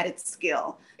with an added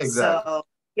skill. Exactly. So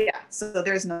yeah, so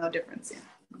there's no difference.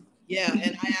 Yeah,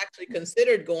 and I actually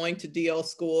considered going to DO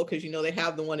school because they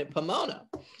have the one in Pomona.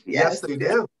 Yes, they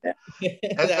do.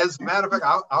 As a matter of fact,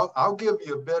 I'll give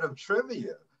you a bit of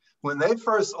trivia. When they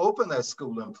first opened that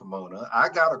school in Pomona, I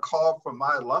got a call from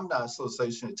my alumni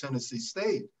association at Tennessee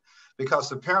State,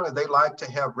 because apparently they like to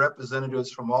have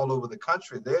representatives from all over the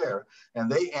country there.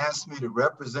 And they asked me to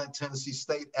represent Tennessee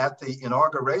State at the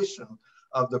inauguration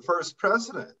of the first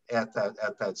president at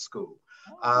that school.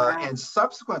 And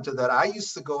subsequent to that, I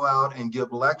used to go out and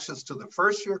give lectures to the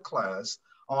first year class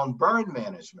on burn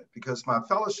management, because my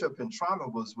fellowship in trauma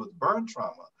was with burn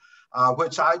trauma,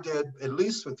 which I did at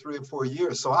least for 3 or 4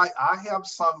 years. So I have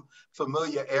some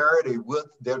familiarity with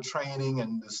their training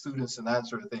and the students and that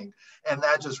sort of thing. And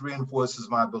that just reinforces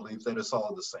my belief that it's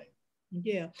all the same.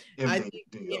 Yeah, and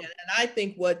I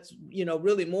think what's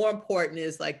really more important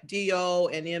is like DO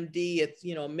and MD. It's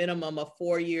minimum of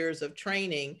 4 years of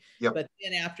training. Yep. But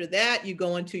then after that, you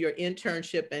go into your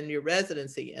internship and your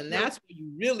residency, and that's where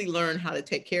you really learn how to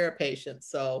take care of patients.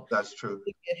 So that's true. I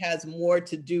think it has more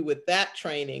to do with that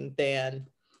training than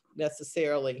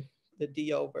necessarily the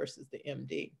DO versus the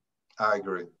MD. I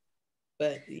agree.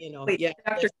 But Wait, yeah,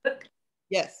 Dr. Cook?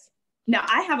 Yes. Now,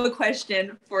 I have a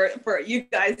question for you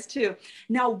guys too.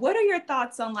 Now, what are your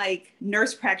thoughts on like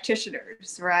nurse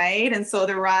practitioners, right? And so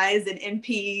the rise in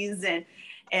NPs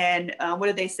and what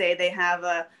do they say? They have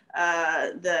the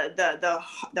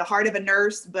heart of a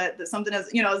nurse, but something as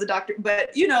as a doctor.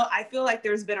 But I feel like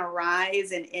there's been a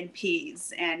rise in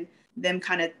NPs and them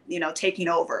kind of taking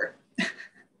over.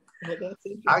 Can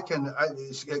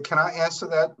I answer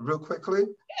that real quickly?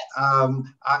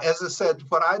 As I said,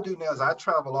 what I do now is I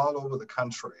travel all over the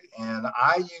country, and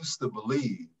I used to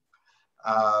believe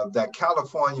that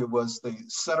California was the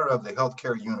center of the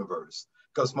healthcare universe,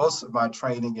 because most of my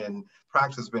training and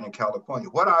practice has been in California.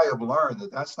 What I have learned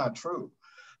that that's not true,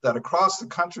 that across the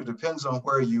country depends on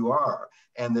where you are.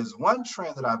 And there's one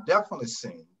trend that I've definitely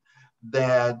seen,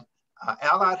 that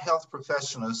allied health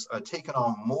professionals are taking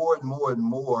on more and more and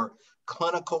more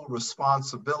clinical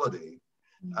responsibility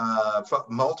for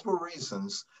multiple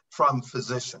reasons from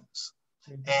physicians.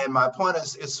 And my point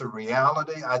is, it's a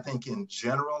reality. I think in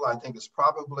general, I think it's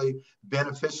probably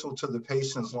beneficial to the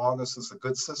patient as long as it's a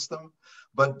good system.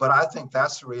 But I think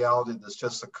that's the reality that's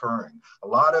just occurring. A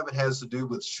lot of it has to do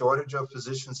with shortage of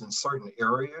physicians in certain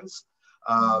areas,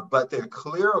 but they're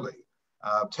clearly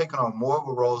taking on more of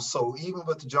a role. So even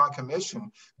with the Joint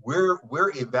Commission, we're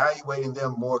evaluating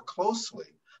them more closely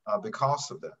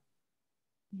because of that.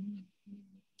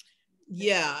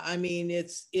 Yeah, I mean,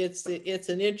 it's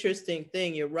an interesting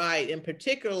thing. You're right. And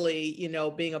particularly,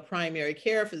 being a primary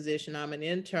care physician, I'm an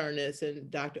internist, and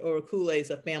Dr. Orukule is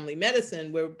a family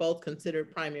medicine. We're both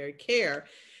considered primary care.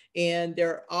 And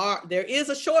there is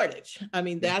a shortage. I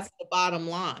mean, that's the bottom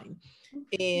line.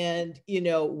 And,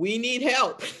 we need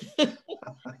help.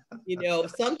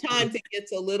 Sometimes it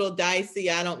gets a little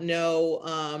dicey. I don't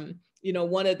know.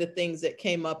 One of the things that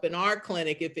came up in our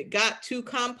clinic, if it got too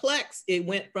complex, it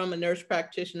went from a nurse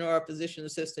practitioner or a physician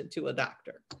assistant to a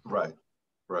doctor. Right.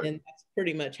 And that's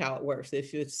pretty much how it works.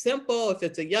 If it's simple, if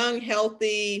it's a young,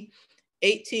 healthy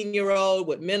 18-year-old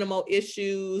with minimal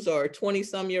issues, or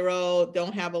 20-some-year-old,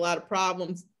 don't have a lot of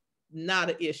problems, not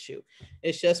an issue.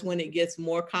 It's just when it gets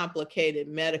more complicated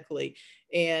medically.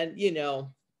 And,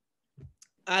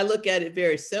 I look at it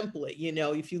very simply.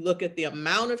 If you look at the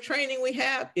amount of training we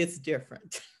have, it's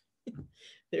different.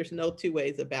 There's no two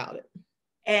ways about it.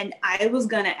 And I was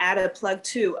going to add a plug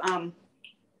too.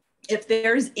 If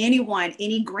there's anyone,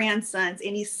 any grandsons,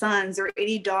 any sons, or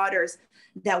any daughters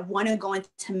that want to go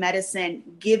into medicine,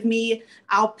 give me,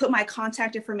 I'll put my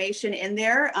contact information in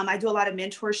there. I do a lot of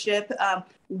mentorship.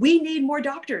 We need more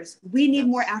doctors. We need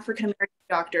more African-American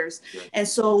doctors. And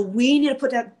so we need to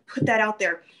put that out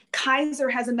there. Kaiser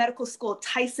has a medical school,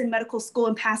 Tyson Medical School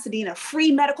in Pasadena,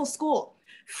 free medical school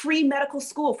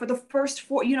for the first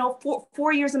 4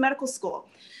 years of medical school.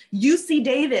 UC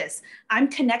Davis, I'm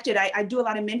connected. I do a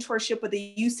lot of mentorship with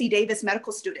the UC Davis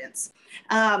medical students.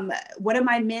 One of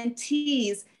my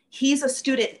mentees, he's a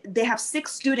student. They have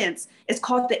 6 students. It's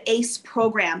called the ACE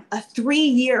program, a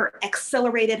 3-year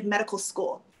accelerated medical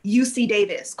school, UC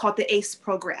Davis, called the ACE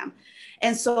program.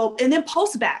 And then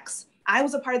post-bacs. I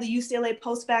was a part of the UCLA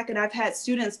post-bac, and I've had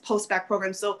students post-bac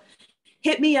programs. So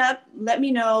hit me up, let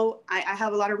me know. I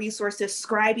have a lot of resources,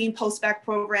 scribing, post-bac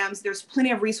programs. There's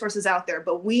plenty of resources out there,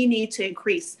 but we need to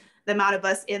increase the amount of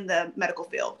us in the medical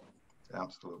field.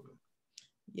 Absolutely.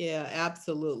 Yeah,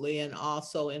 absolutely. And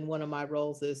also in one of my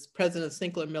roles is president of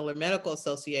Sinclair Miller Medical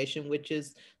Association, which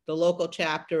is the local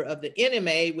chapter of the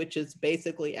NMA, which is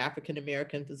basically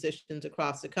African-American physicians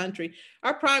across the country.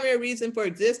 Our primary reason for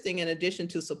existing, in addition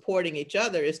to supporting each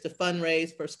other, is to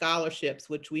fundraise for scholarships,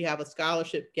 which we have a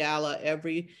scholarship gala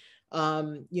every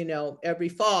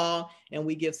fall, and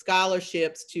we give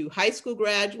scholarships to high school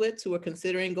graduates who are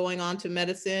considering going on to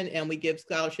medicine, and we give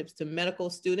scholarships to medical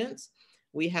students.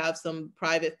 We have some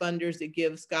private funders that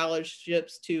give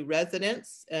scholarships to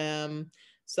residents.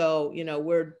 So,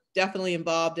 we're definitely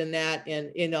involved in that.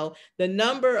 And, the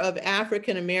number of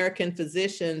African-American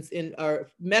physicians in our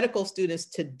medical students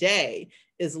today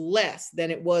is less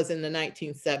than it was in the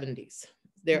 1970s.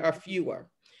 There are fewer.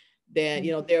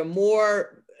 There are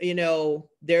more,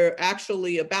 they're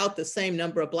actually about the same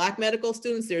number of Black medical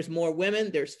students. There's more women,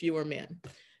 there's fewer men.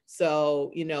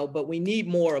 So, but we need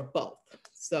more of both.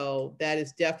 So that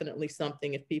is definitely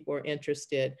something, if people are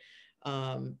interested,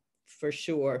 for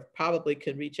sure, probably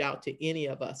could reach out to any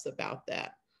of us about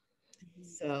that.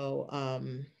 So,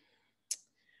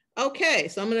 okay,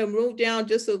 so I'm going to move down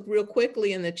just real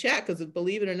quickly in the chat, because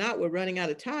believe it or not, we're running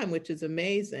out of time, which is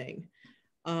amazing.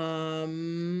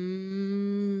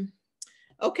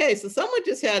 Okay, so someone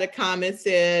just had a comment,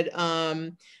 said,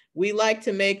 we like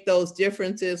to make those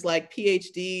differences like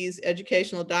PhDs,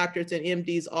 educational doctors, and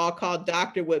MDs all called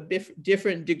doctor with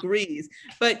different degrees.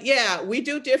 But yeah, we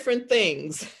do different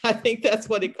things. I think that's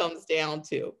what it comes down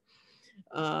to.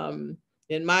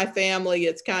 In my family,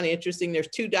 it's kind of interesting. There's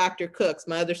 2 Dr. Cooks.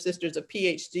 My other sister's a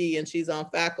PhD, and she's on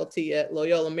faculty at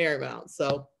Loyola Marymount.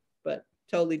 So, but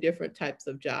totally different types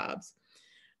of jobs.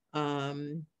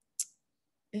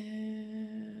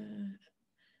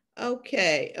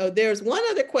 Okay. Oh, there's one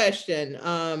other question.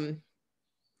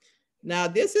 Now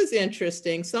this is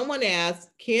interesting. Someone asked,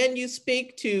 can you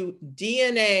speak to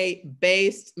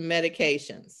DNA-based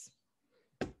medications?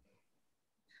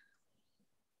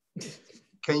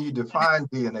 Can you define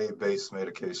DNA-based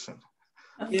medication?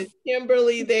 Is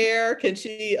Kimberly there? Can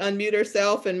she unmute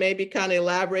herself and maybe kind of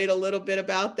elaborate a little bit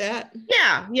about that?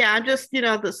 Yeah. Just,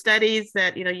 the studies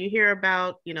that, you hear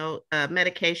about,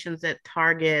 medications that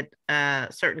target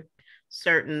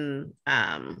certain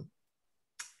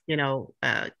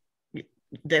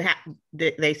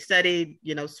they studied,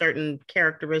 certain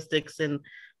characteristics in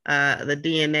the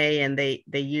DNA, and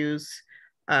they use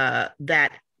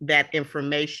that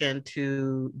information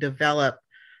to develop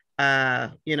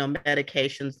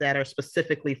medications that are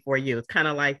specifically for you. It's kind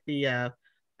of like the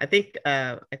I think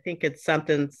it's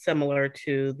something similar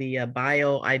to the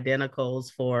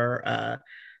bioidenticals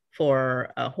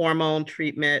for hormone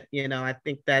treatment. I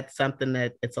think that's something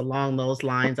that it's along those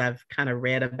lines. I've kind of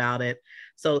read about it.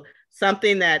 So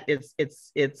something that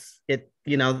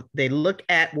they look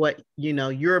at what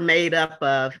you're made up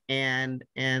of, and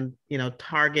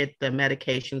target the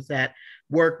medications that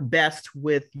work best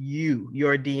with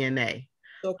your DNA.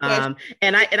 Okay.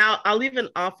 And I'll even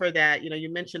offer that,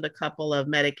 you mentioned a couple of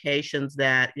medications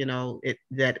that,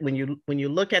 that when you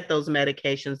look at those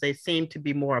medications, they seem to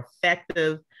be more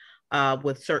effective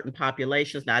with certain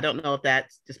populations. Now, I don't know if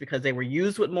that's just because they were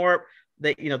used with more,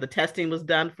 that, the testing was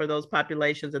done for those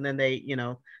populations, and then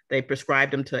they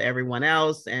prescribed them to everyone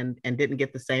else and didn't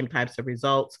get the same types of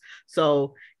results.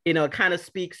 So, it kind of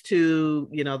speaks to,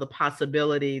 the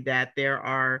possibility that there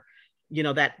are,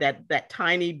 that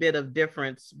tiny bit of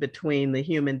difference between the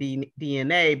human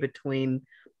DNA between,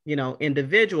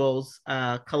 individuals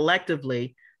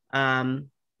collectively,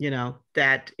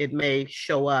 that it may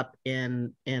show up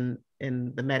in the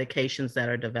medications that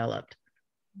are developed.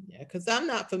 Yeah, because I'm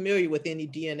not familiar with any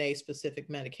DNA specific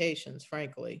medications,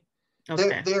 frankly.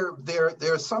 Okay.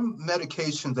 There are some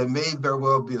medications that may very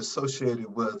well be associated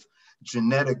with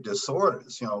genetic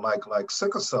disorders, you know, like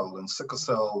sickle cell and sickle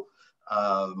cell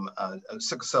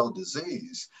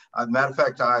disease. Matter of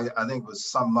fact, I think it was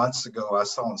some months ago, I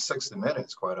saw in 60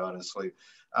 Minutes, quite honestly,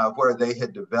 where they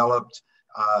had developed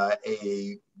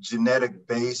a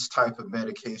genetic-based type of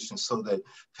medication so that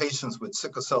patients with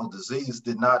sickle cell disease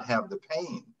did not have the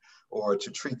pain, or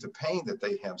to treat the pain that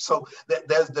they have. So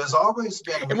there's always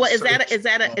been research. Well, is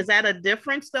that a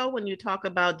difference though when you talk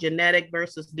about genetic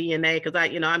versus DNA? Because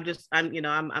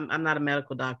I'm not a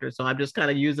medical doctor, so I'm just kind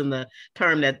of using the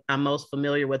term that I'm most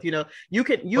familiar with. You know, you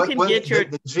can get your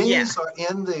the genes are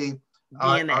in the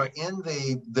DNA. Are in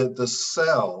the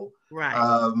cell,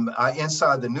 right,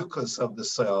 inside the nucleus of the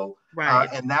cell, right,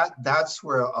 and that's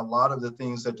where a lot of the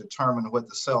things that determine what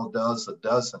the cell does or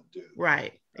doesn't do.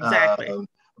 right, exactly.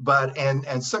 But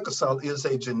sickle cell is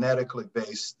a genetically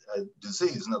based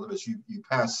disease. In other words, you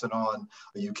pass it on,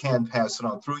 or you can pass it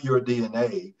on through your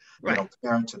DNA, right, you know,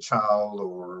 parent to child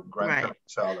or grandparent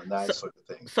to child, and that sort of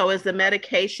thing. So is the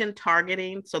medication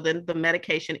targeting? So then the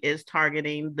medication is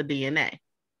targeting the DNA.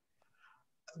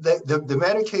 The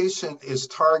medication is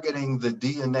targeting the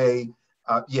DNA.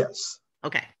 Yes.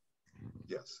 Okay.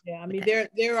 Yes. Yeah, I mean,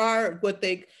 there are what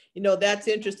they, you know, that's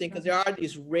interesting because there are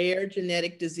these rare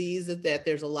genetic diseases that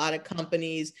there's a lot of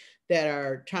companies that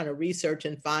are trying to research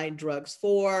and find drugs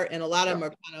for, and a lot of them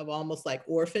are kind of almost like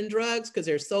orphan drugs because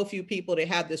there's so few people that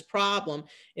have this problem,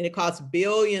 and it costs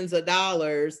billions of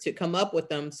dollars to come up with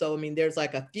them. So I mean, there's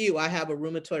like a few. I have a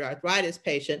rheumatoid arthritis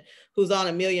patient who's on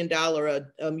 $1 million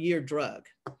a year drug.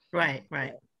 Right.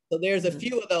 So there's a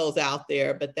few of those out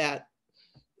there, but that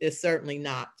is certainly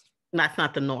not. That's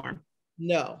not the norm.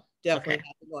 No, definitely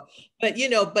not the norm. But you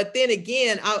know, but then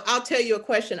again, I'll tell you a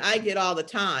question I get all the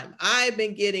time. I've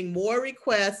been getting more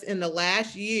requests in the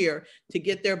last year to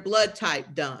get their blood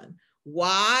type done.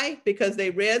 Why? Because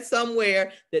they read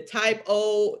somewhere that type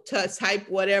O, type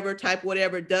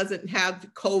whatever doesn't have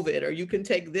COVID, or you can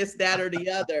take this, that, or the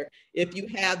other if you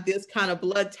have this kind of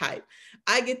blood type.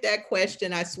 I get that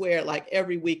question, I swear, like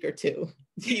every week or two.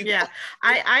 Yeah,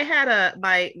 I had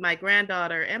my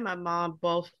granddaughter and my mom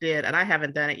both did, and I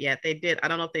haven't done it yet. They did. I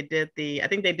don't know if they did I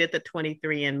think they did the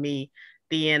 23andMe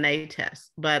DNA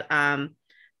test, but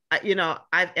you know,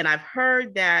 I've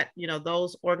heard that, you know,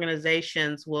 those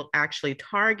organizations will actually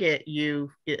target you.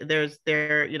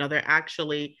 They're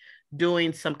actually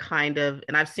doing some kind of,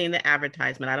 and I've seen the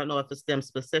advertisement. I don't know if it's them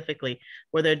specifically,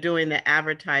 where they're doing the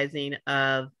advertising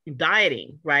of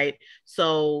dieting, right?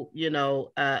 So,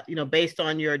 based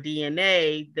on your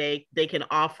DNA, they can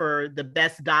offer the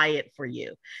best diet for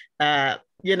you. So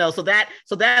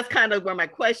that's kind of where my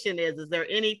question is there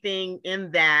anything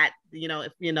in that,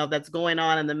 that's going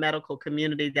on in the medical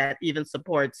community that even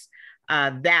supports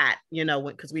that,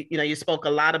 because you spoke a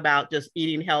lot about just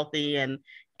eating healthy and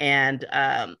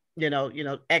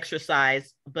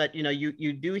exercise, but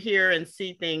you do hear and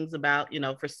see things about,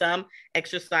 for some,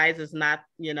 exercise is not,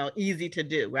 easy to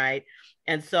do, right?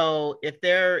 And so if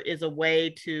there is a way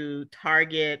to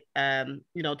target,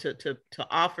 to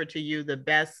offer to you the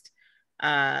best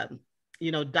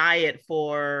diet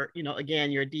for,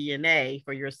 again, your DNA,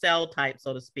 for your cell type,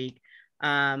 so to speak,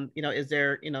 is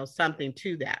there, something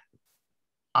to that?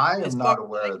 I am not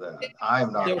aware of that. I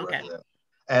am not aware of that.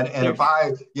 And if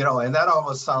I, and that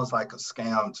almost sounds like a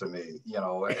scam to me,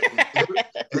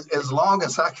 as long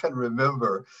as I can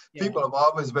remember, people have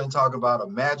always been talking about a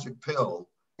magic pill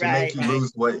to make you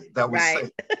lose weight. That was safe.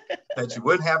 That you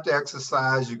wouldn't have to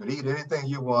exercise, you could eat anything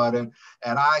you wanted.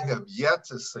 And I have yet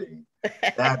to see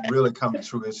that really come to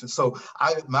fruition. So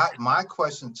my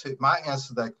answer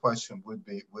to that question would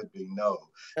be no.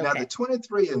 Okay. Now the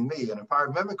 23andMe, and if I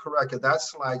remember correctly,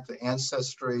 that's like the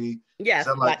Ancestry. Yes. Is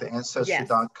that like the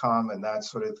Ancestry.com and that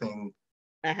sort of thing?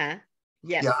 Uh-huh.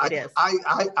 Yes, yeah, it is.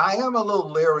 I am a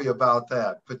little leery about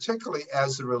that, particularly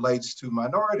as it relates to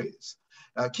minorities.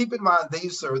 Keep in mind,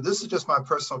 this is just my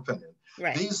personal opinion.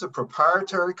 Right. These are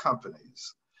proprietary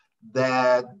companies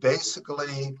that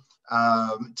basically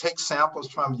take samples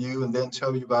from you and then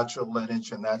tell you about your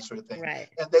lineage and that sort of thing. Right.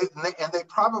 And they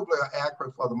probably are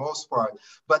accurate for the most part,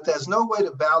 but there's no way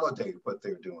to validate what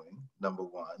they're doing, number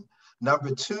one.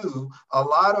 Number two, a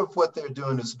lot of what they're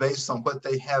doing is based on what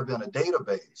they have in a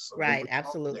database. Right,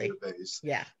 absolutely. Database.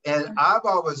 Yeah. And I've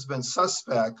always been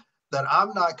suspect that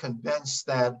I'm not convinced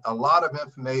that a lot of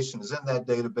information is in that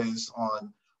database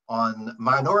on on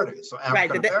minorities or Right,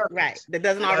 African Americans. right. That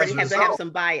doesn't And already as a have to have result, some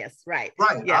bias, right?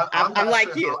 right. Yeah, I'm I'm not like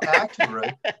sure you. how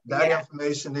accurate that Yeah.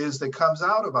 information is that comes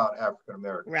out about African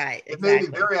Americans. Right, It may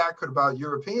exactly. be very accurate about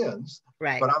Europeans,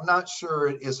 Right. but I'm not sure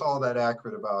it's all that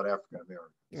accurate about African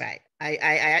Americans. Right.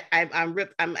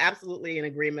 I'm absolutely in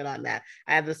agreement on that.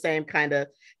 I have the same kind of,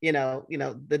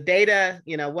 the data,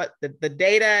 what the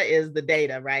data is the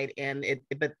data, right? And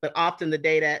but often the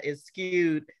data is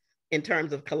skewed in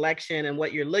terms of collection and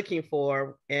what you're looking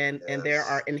for, and Yes. and there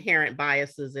are inherent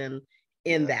biases in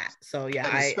Yes. that. So yeah,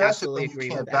 and I absolutely agree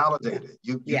with that. Validate it.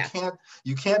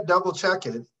 You can't double check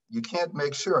it. You can't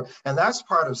make sure. And that's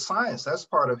part of science. That's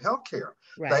part of healthcare.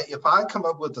 Right. That if I come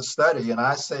up with a study and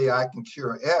I say I can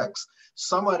cure X,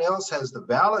 someone else has to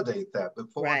validate that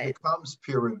before Right. it becomes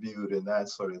peer reviewed and that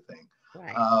sort of thing.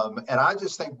 Right. And I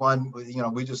just think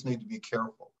we just need to be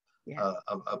careful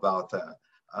about that.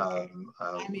 Okay.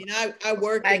 I mean, I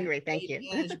work in agree. Thank you.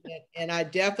 management, and I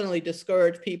definitely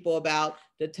discourage people about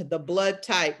the blood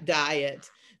type diet,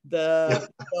 the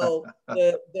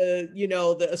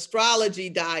astrology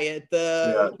diet,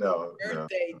 the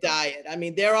birthday diet. I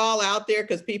mean, they're all out there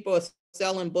because people are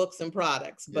selling books and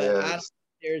products, but I don't think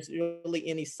there's really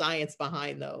any science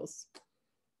behind those.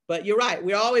 But you're right.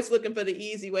 We're always looking for the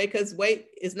easy way because weight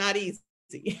is not easy.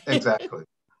 Exactly.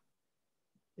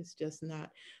 It's just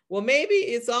not. Well, maybe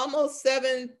it's almost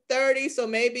 7:30, so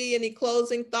maybe any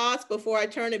closing thoughts before I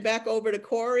turn it back over to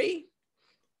Corey?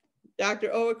 Dr.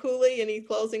 Owakuli, any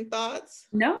closing thoughts?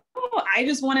 No, I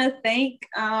just want to thank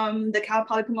the Cal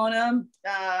Poly Pomona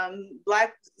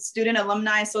Black Student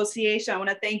Alumni Association. I want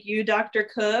to thank you, Dr.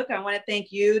 Cook. I want to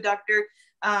thank you, Dr.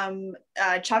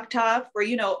 Choctaw, for,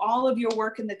 all of your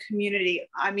work in the community.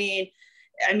 I mean,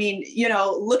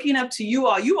 looking up to you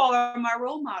all are my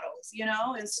role models,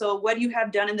 and so what you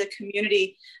have done in the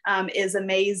community is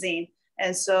amazing.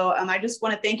 And so I just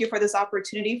want to thank you for this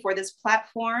opportunity, for this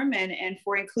platform, and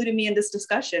for including me in this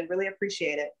discussion. Really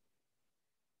appreciate it.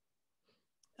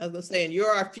 I was saying,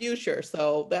 you're our future,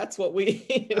 so that's what we're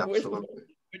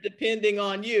depending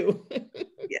on you.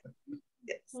 Yes.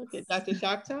 Okay, Dr.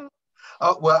 Choctaw?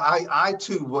 Well, I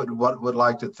too would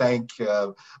like to thank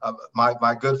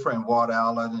my good friend Ward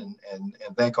Allen and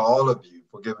thank all of you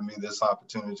for giving me this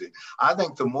opportunity. I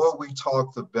think the more we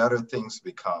talk, the better things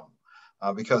become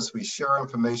because we share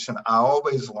information. I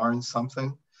always learn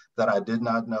something that I did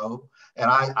not know.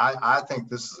 And I think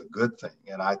this is a good thing.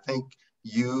 And I thank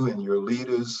you and your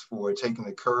leaders for taking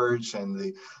the courage and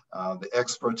the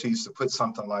expertise to put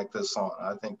something like this on.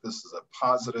 I think this is a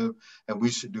positive and we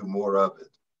should do more of it.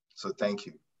 So thank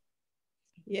you.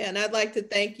 Yeah, and I'd like to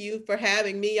thank you for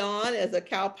having me on as a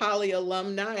Cal Poly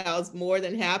alumni. I was more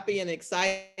than happy and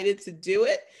excited to do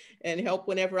it and help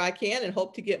whenever I can and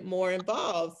hope to get more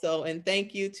involved. So, and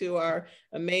thank you to our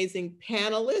amazing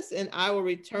panelists, and I will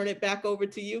return it back over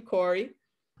to you, Corey.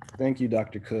 Thank you,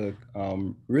 Dr. Cook.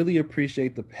 Really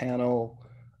appreciate the panel.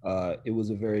 It was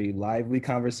a very lively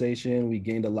conversation. We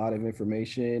gained a lot of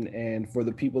information. And for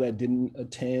the people that didn't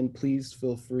attend, please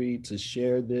feel free to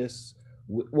share this.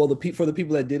 Well, for the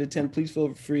people that did attend, please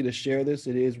feel free to share this.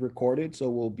 It is recorded,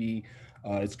 so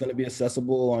it's going to be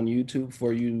accessible on YouTube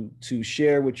for you to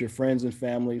share with your friends and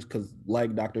families, because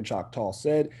like Dr. Choctaw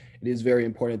said, it is very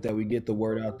important that we get the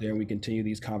word out there and we continue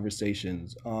these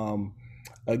conversations.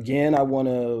 Again, I want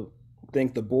to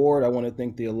thank the board. I want to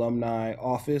thank the alumni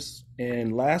office.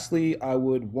 And lastly, I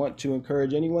would want to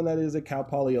encourage anyone that is a Cal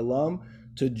Poly alum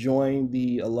to join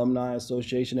the Alumni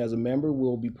Association as a member.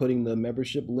 We'll be putting the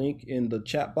membership link in the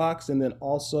chat box. And then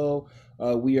also,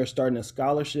 we are starting a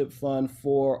scholarship fund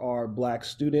for our Black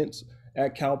students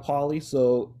at Cal Poly.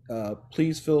 So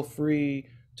please feel free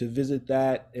to visit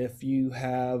that if you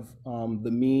have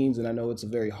the means. And I know it's a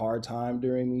very hard time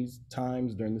during these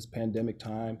times, during this pandemic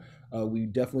time. We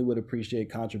definitely would appreciate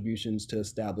contributions to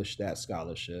establish that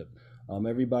scholarship.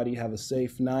 Everybody have a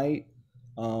safe night.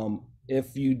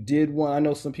 If you did want, I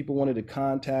know some people wanted to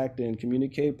contact and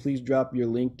communicate, please drop your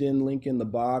LinkedIn link in the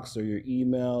box or your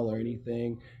email or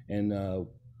anything. And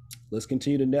let's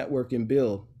continue to network and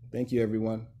build. Thank you,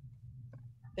 everyone.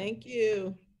 Thank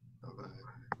you. Bye-bye.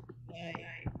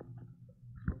 Bye.